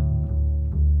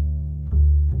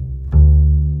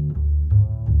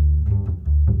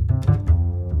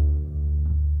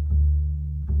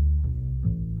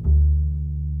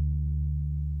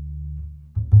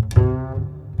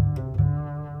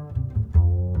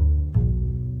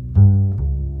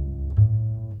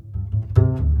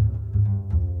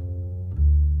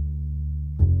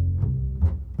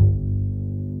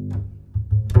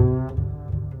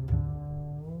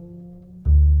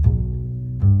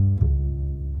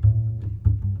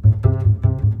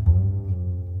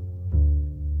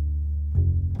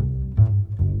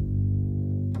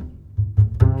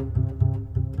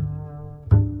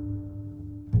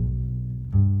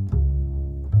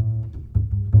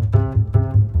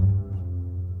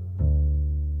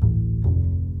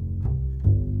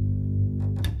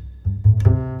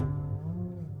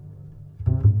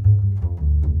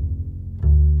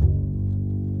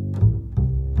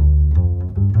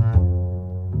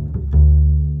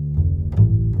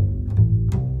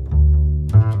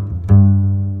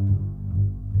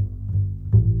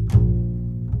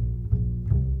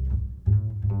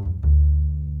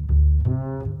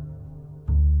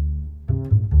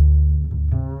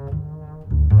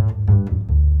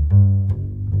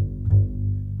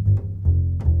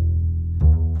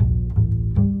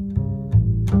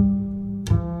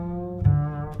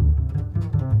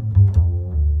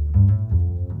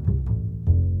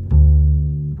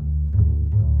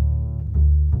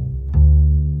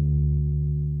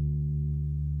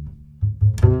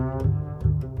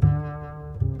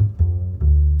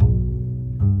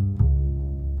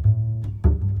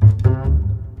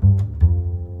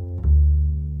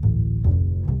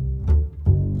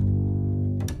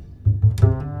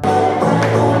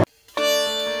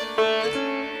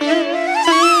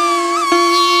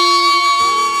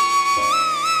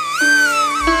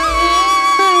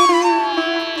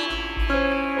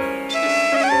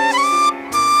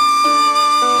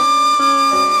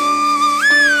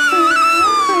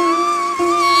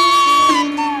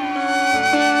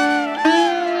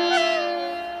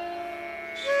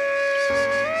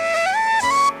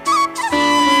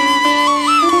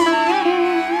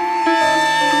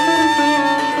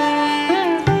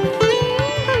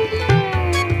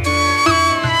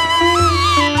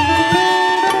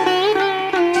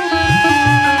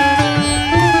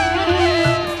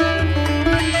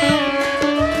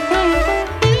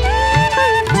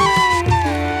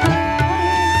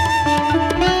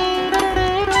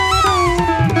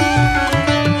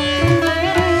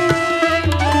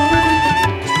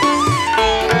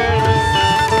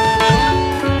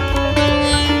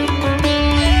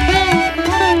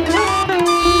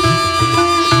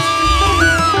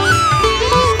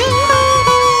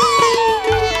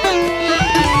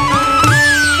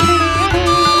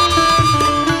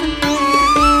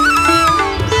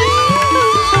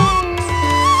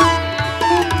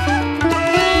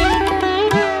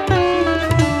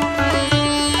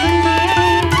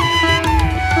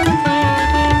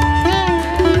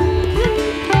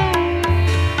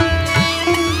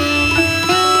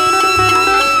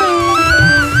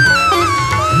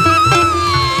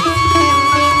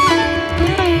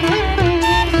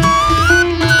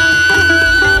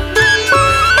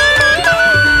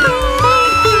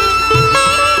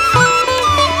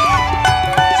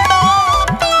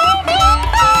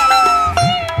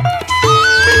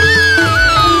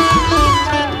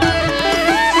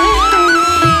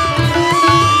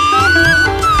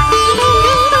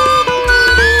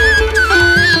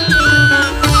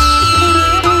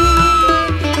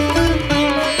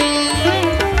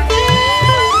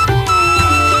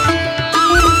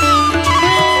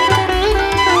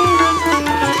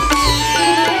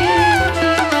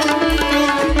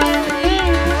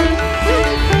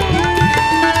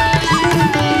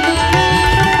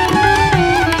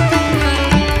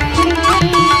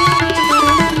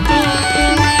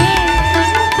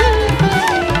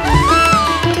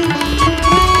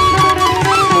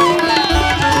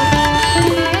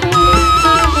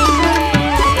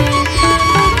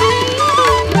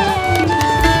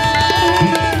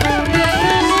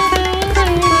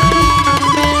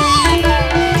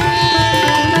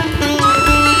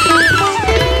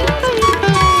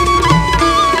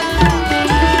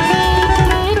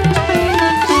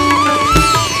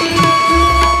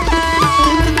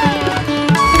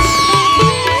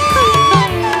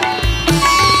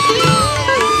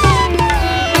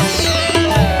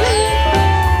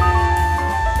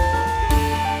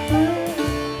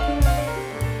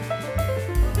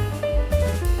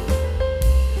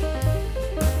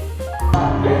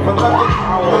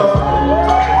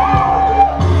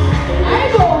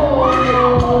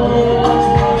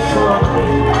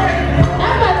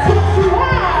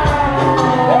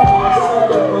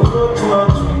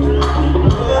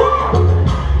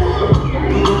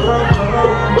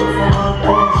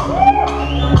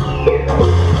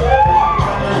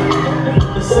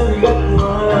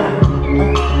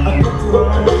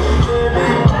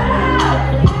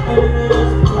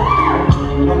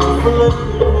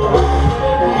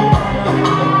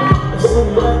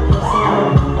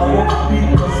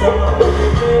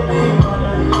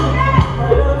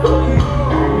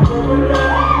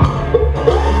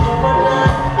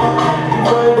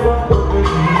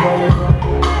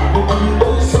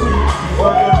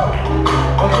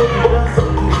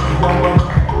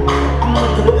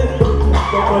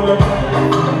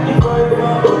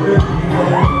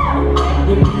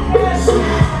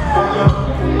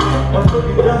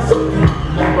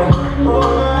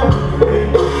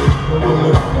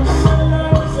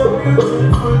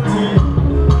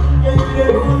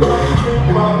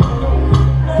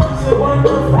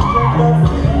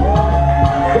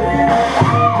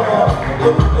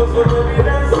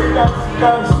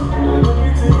 Dance,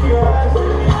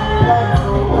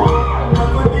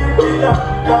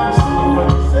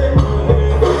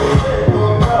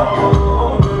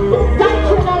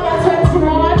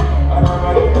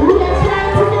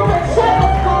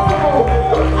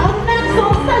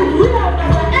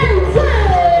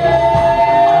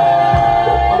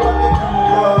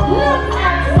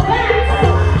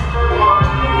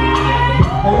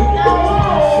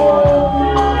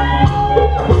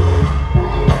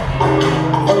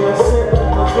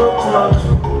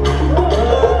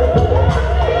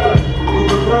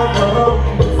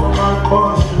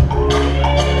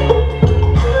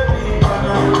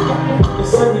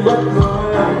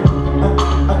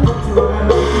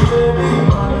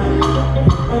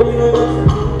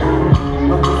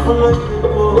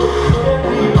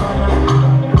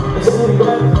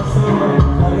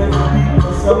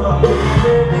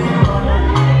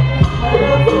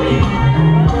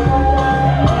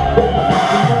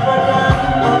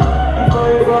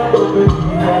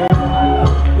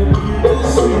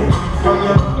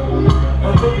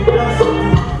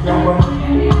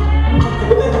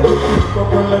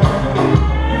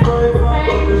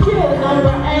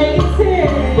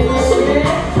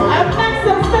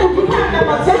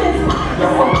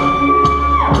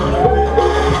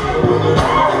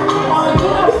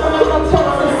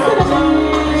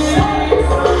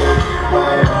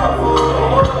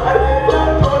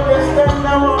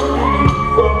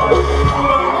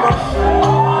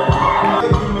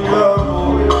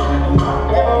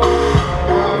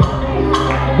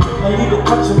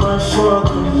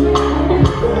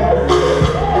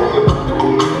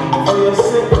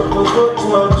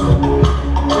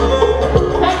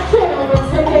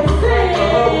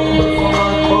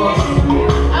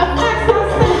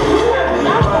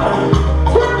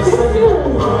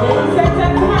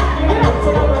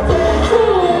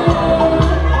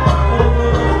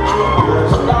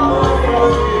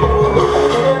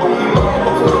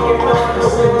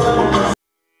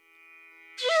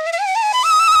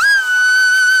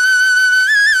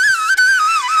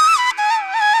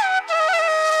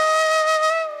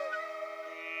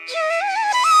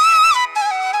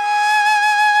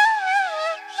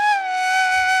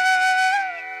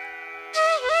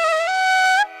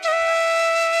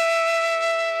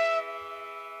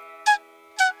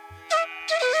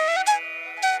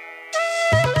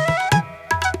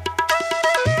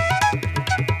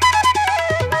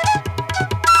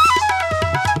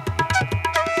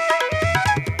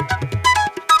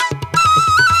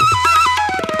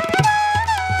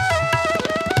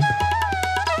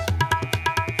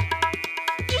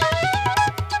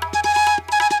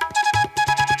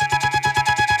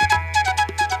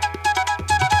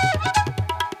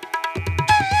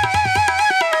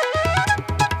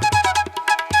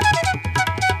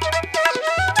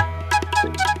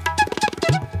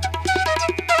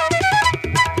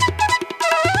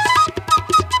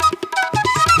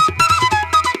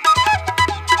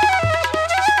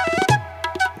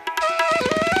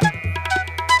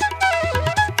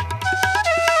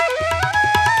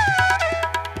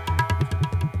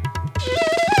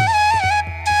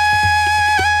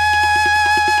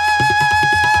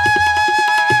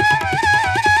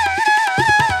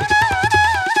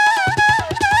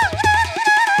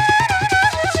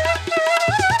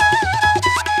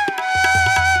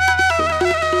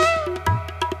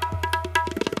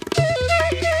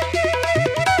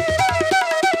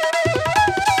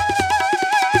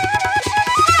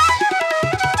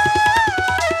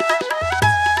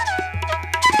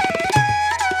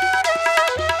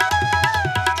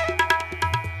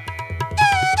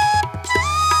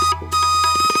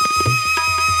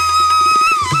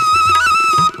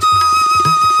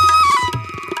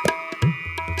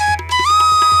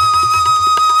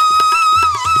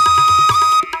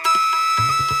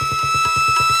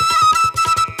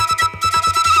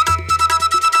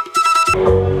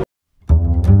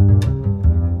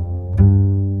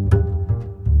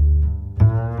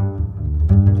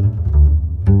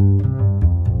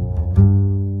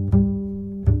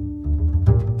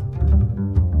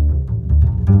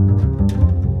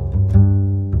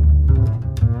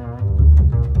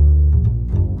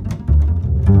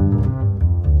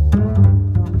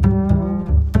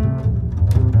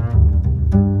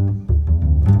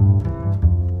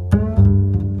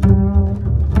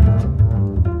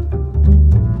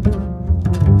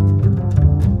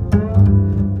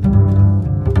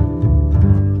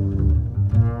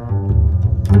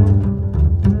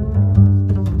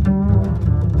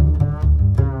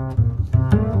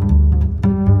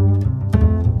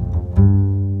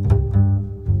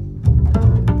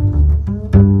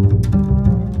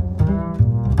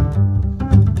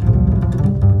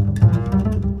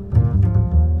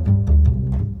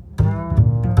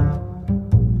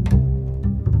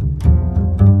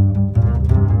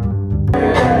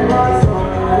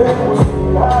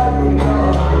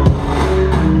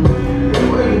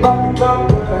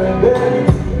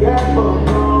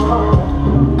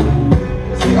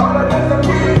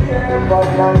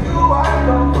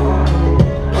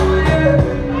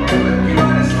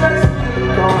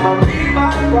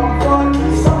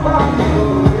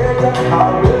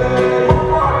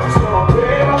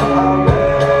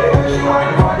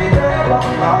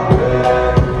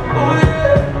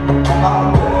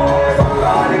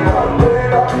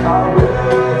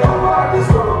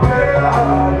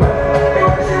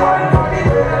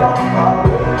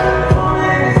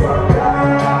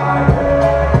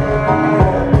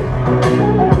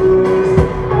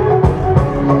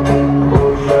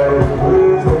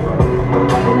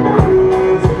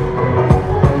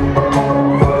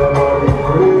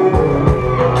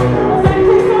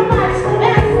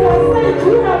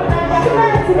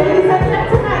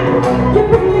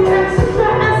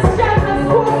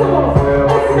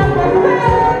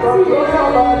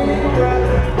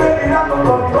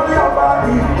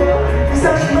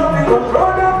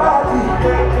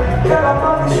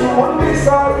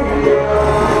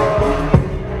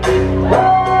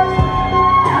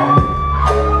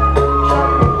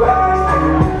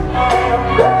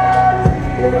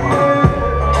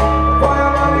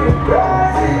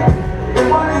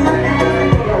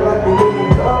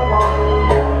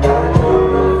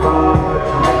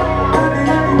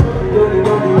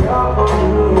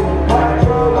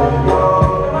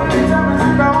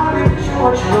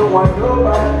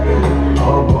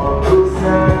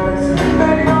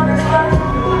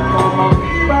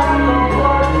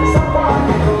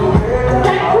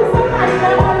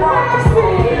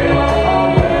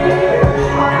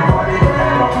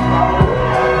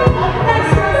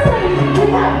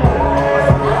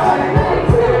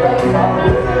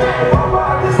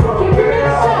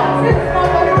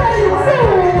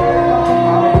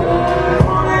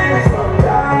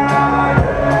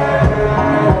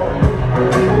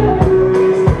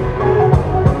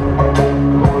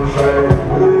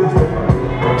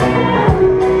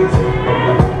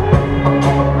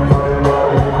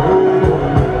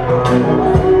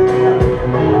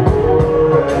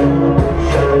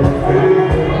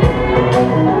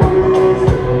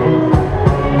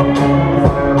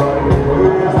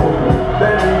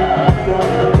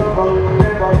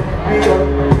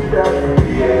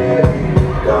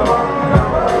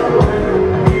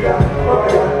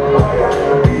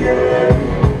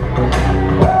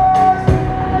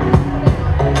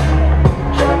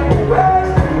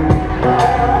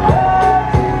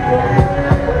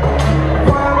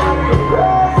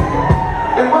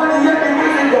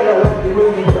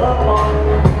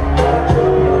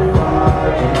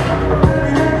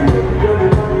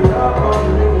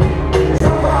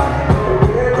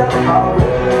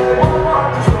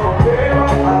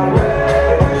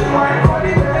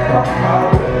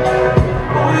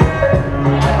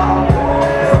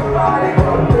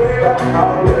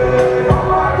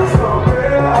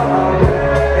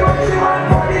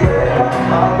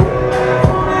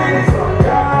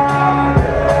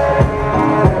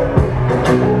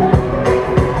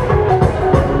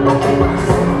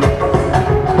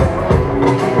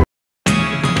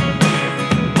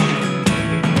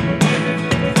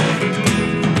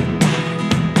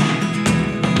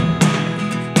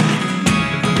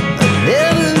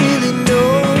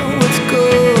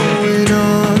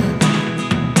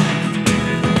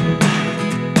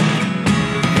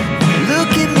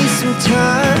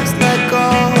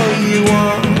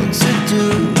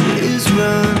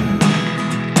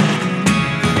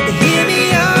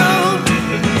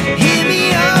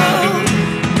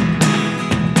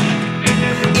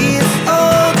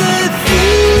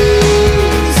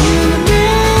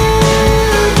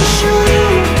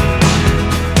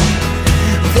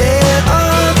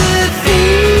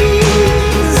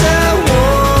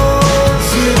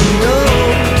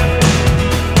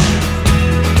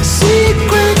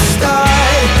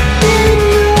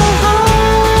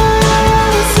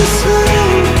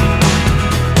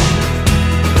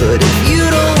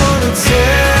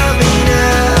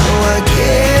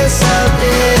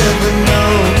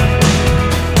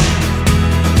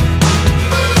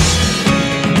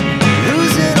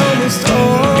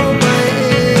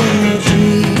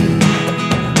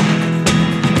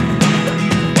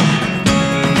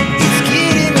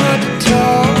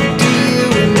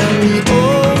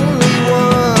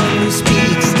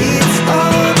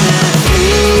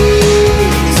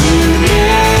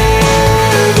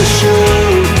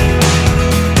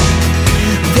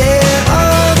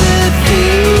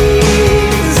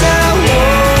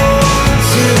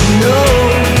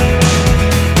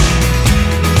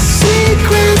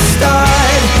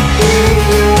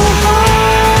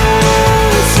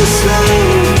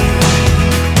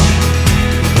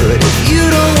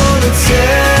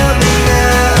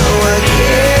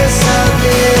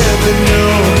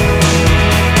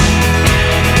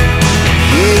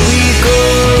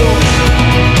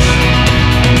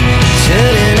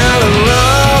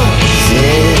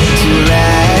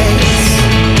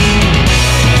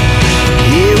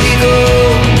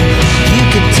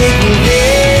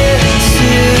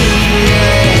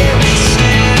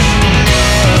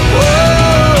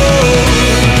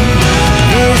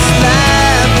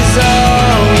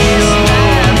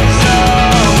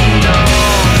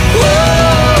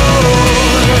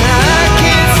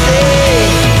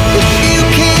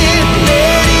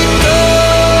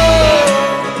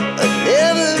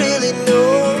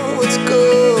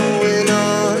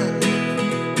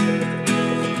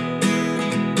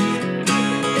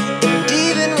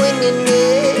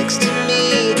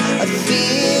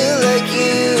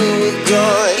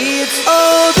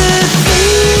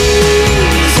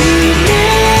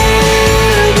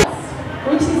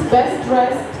 Best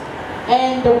Dressed,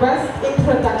 and the Best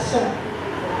Introduction.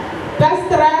 Best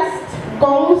Dressed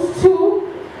goes to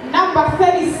number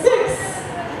 36.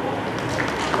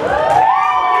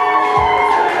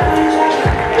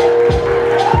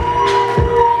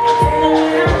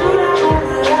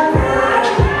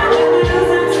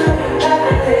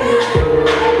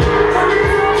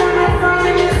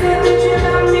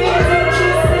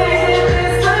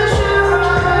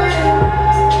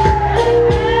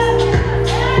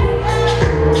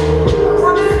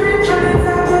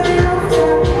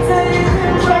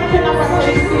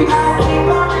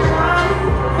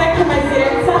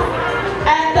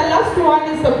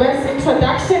 The best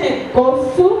introduction, it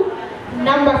goes to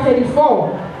number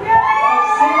 34.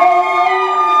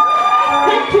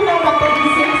 Thank you, number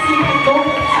 36. You can go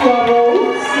back to your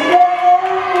roles.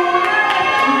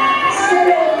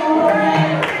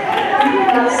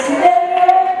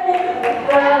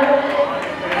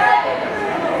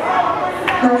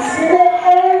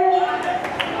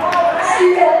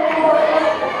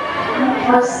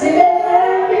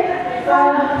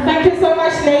 Thank you so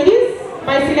much, ladies.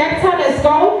 My selector, let's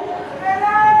go.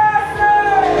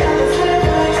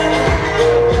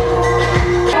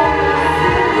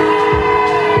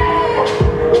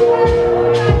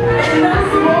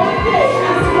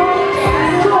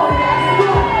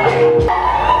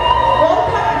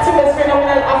 Welcome to Miss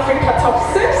Phenomenal Africa Top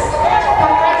 6.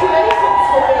 Congratulations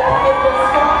for making it this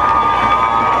far.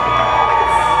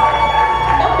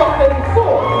 Number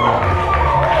 34.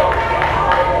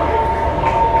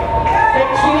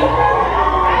 Thank you.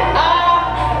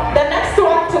 The next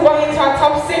one to go into our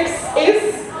top 6 is,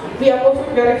 we are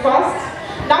moving very fast,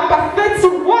 number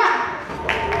 31.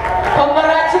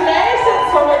 Congratulations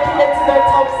for making it to the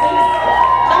top 6.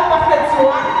 Number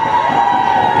 31.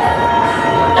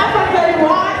 Number 31.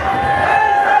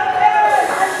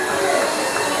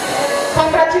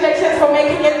 Congratulations for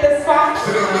making it this far.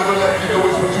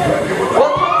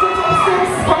 Welcome to top 6.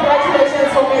 Congratulations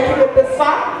for making it this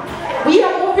far. We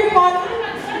are moving on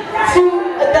to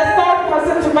the third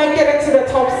person to make it into the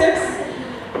top 6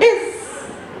 is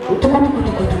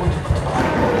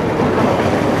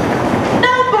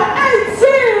number 18.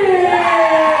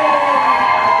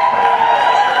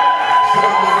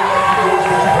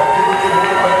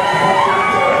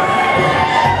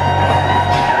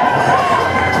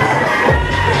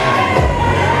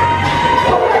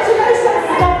 Congratulations,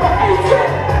 number 18.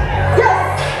 Yes.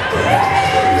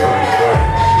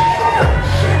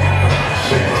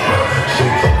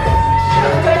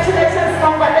 Congratulations,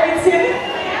 number 18.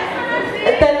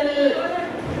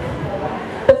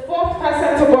 The fourth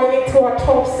person to go into our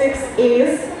top 6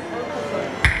 is.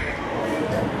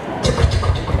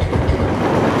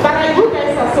 But you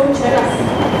guys are so jealous.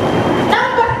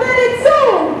 Number 32.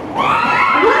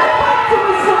 Welcome to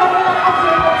Miss Phenomenal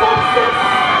Africa Top 6.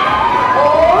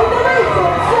 All the way to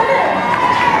Australia.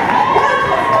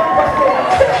 Welcome, number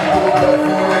 32.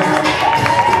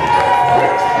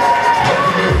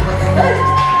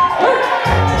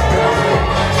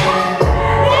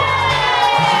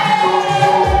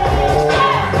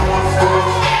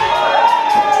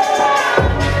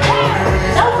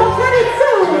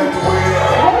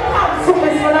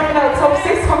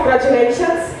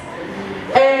 Congratulations.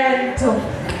 And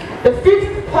the fifth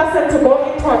person to go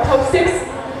into our top 6 is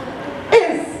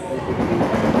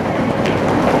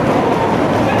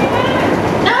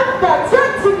number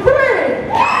 23.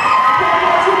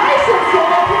 Congratulations for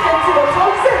making it to the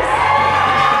top 6.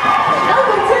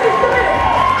 Number 23.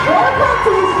 Welcome to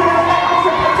Miss Phenomenal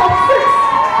Africa top 6.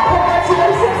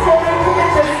 Congratulations for making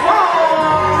it this far.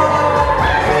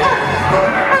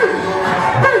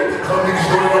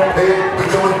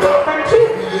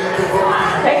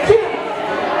 Thank you.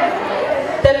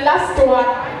 The last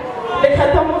one, the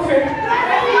Katamufi.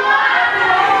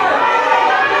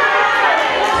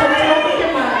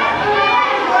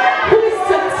 Who is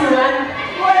 21?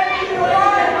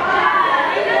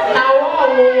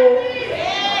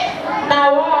 Now,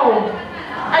 wow.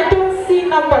 I don't see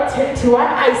number 21.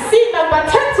 I see number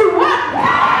 21.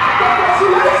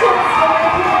 Congratulations for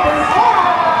making it this far.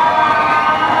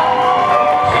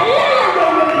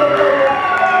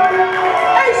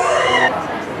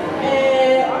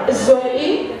 Zoe,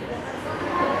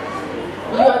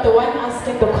 you are the one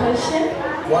asking the question.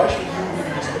 Why should you win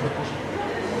this competition?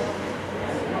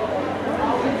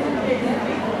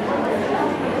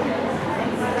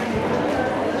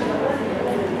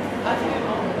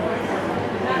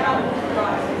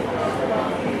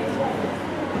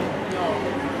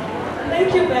 Thank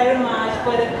you very much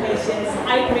for the questions. I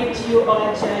greet you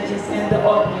all judges and the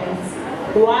audience.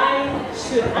 Why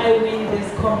should I win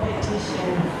this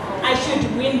competition? I I should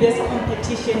win this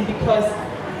competition because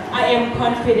I am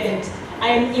confident, I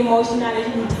am emotionally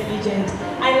intelligent,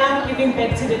 I love giving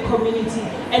back to the community,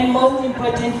 and most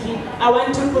importantly, I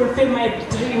want to fulfill my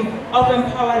dream of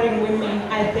empowering women.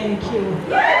 I thank you.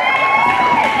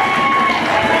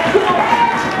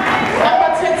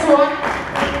 Number 21.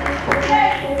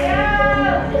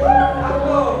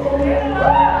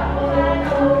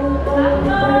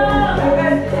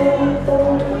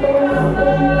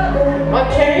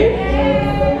 Okay.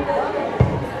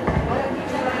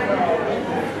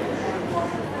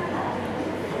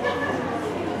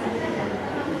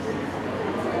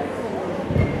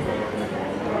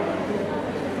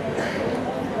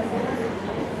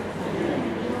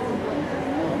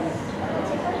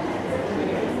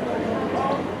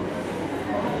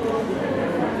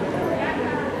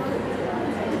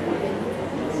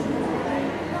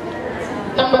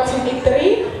 Number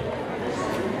 23,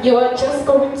 you are just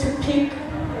going to pick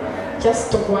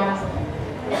just one.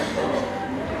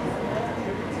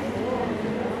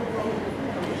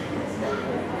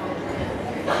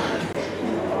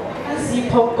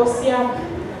 Zipokosiam,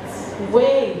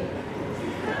 way.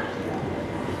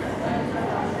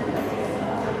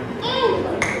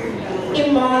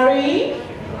 Imari,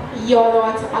 you're the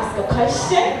one to ask a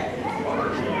question.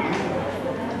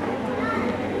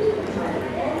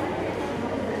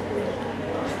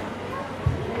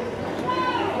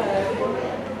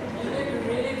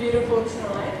 Beautiful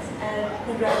tonight, and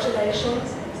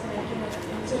congratulations on making it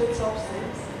into the top 6.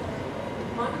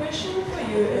 My question for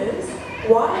you is,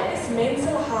 why is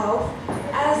mental health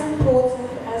as important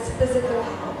as physical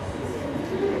health?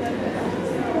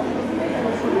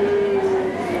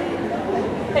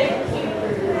 Thank you.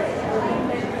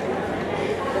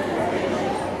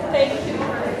 Thank you.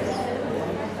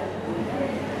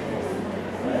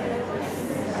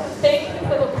 Thank you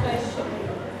for the question.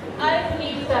 I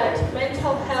believe that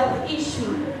mental health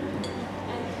issue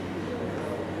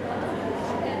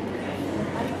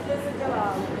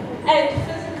and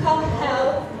physical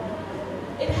health,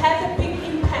 it has a big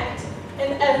impact in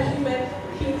a human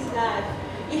being's life.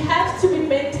 You have to be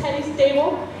mentally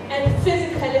stable and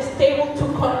physically stable to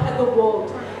conquer the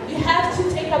world. You have to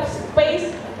take up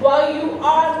space while you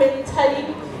are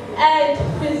mentally and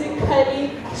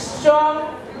physically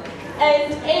strong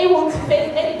and able to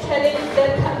face any challenge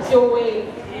that comes your way.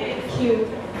 Thank you.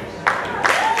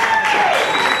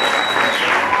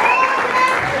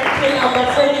 Number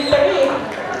 23.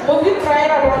 Moving right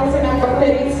along to number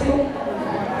 32.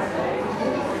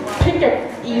 Pick up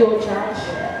your judge.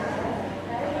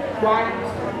 1.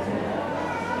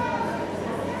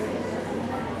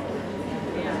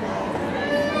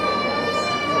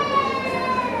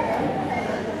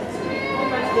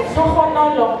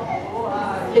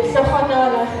 It's a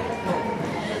honor.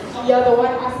 You're the one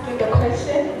asking the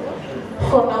question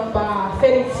for number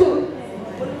 32.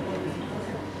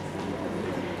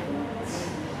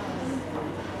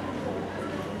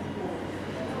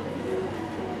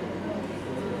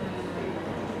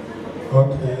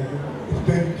 Okay,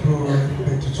 thank you,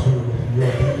 32. You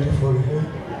are beautiful here.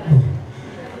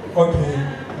 Okay,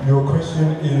 your question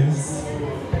is,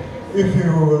 if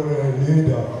you were a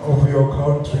leader of your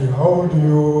country, how would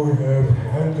you have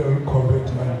handled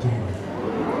COVID-19?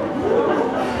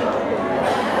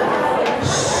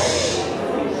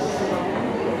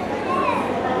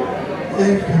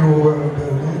 If you were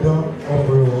the leader of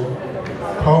your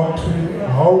country,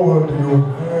 how would you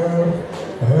have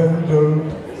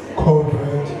handled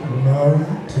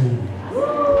COVID-19?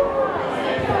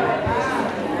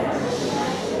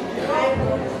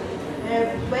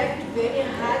 I've worked very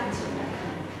hard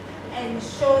and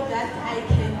show that I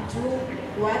can do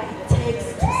what it takes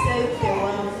to save the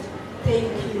world.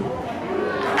 Thank you.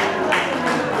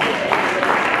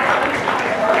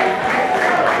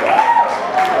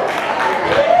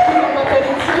 Number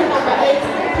 32, number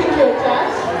 18, pick your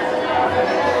judge.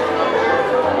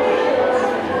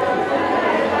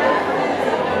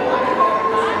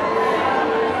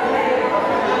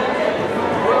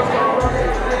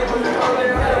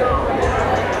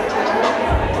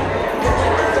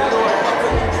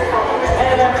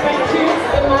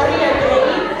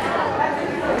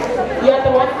 You're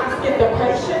the one asking the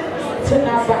question to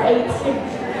number 18.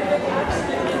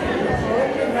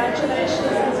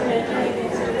 Congratulations on making it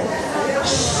into the top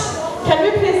 6. Can we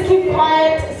please keep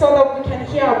quiet so that we can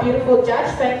hear our beautiful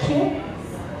judge? Thank you.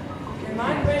 Okay,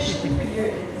 my question for you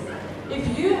is, if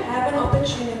you have an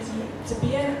opportunity to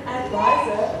be an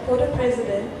advisor for the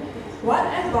president, what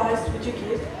advice would you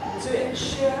give to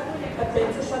ensure a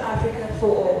better South Africa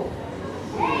for all?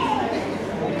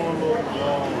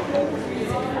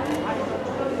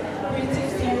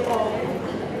 Greetings to you all.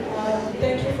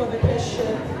 Thank you for the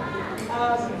question. I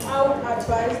would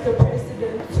advise the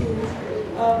president to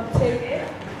take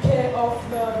care of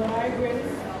the migrants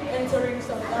entering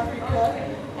South Africa,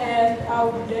 and I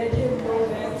would let him know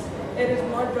that it is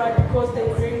not right because they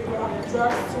bring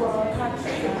drugs to our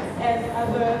country and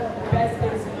other bad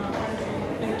things in our country.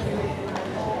 Thank you.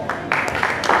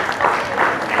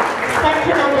 Thank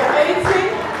you, number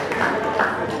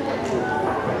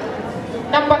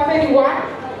 18. Number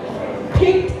 31,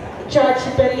 picked Judge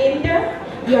Belinda.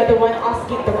 You are the one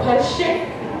asking the question.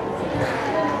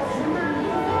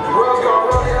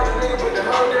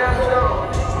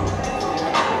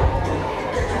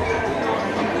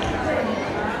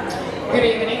 Good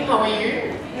evening, how are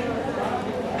you?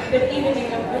 Good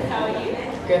evening, I'm good, how are you?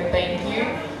 Good, thank you.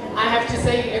 I have to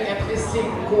say you're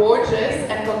absolutely gorgeous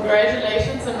and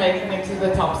congratulations on making it to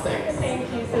the top 6.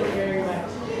 Thank you so very much.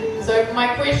 So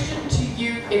my question to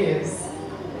you is,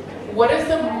 what is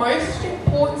the most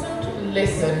important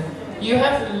lesson you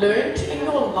have learned in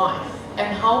your life,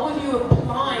 and how will you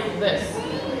apply this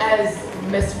as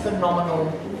Miss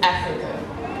Phenomenal Africa?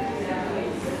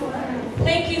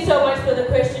 Thank you so much for the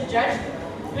question, Judge.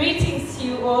 Greetings to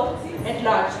you all at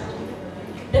large.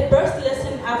 The first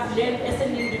lesson I've learned as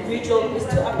an individual is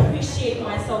to appreciate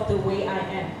myself the way I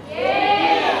am.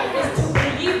 Is to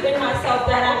believe in myself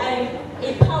that I am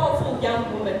a powerful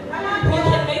young woman who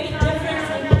can make a difference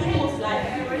in people's lives.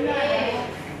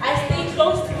 I stay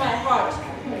close to my heart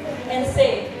and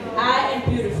say, I am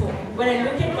beautiful when I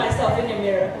look at myself in the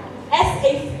mirror. As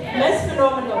a Miss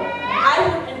Phenomenal, I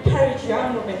would encourage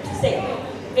young women to say,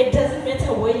 it doesn't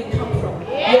matter where you come from,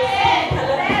 your skin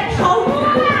color, how you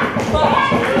look, but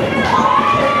how you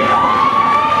carry yourself.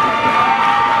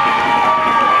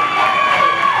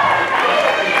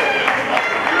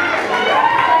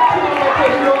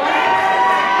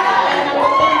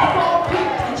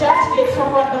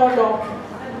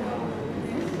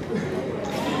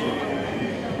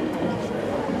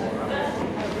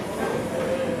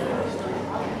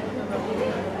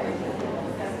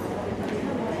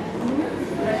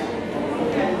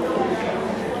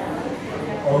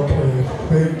 Okay,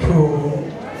 thank you.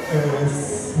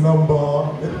 It's number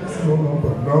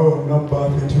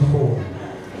 34.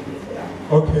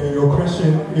 Okay, your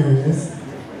question is,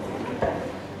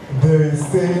 there is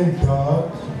saying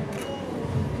that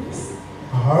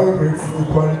high risks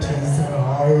equalities,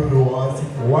 high rewards.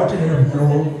 What have you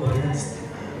risked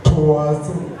towards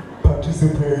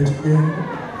participate in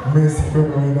Miss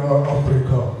Phenomenal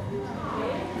Africa?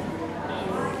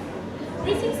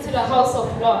 Greetings to the House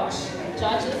of Lodge.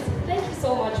 Judges, thank you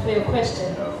so much for your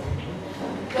question.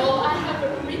 Well, I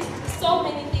have reached so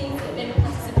many things in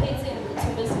participating to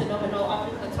Miss Phenomenal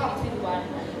Africa 2021.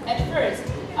 At first,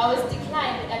 I was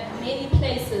declined at many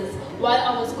places while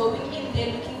I was going in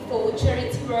there looking for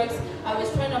charity works. I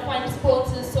was trying to find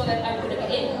sponsors so that I would be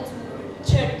able to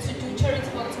do charity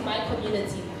work to my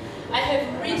community. I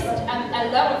have risked a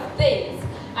lot of things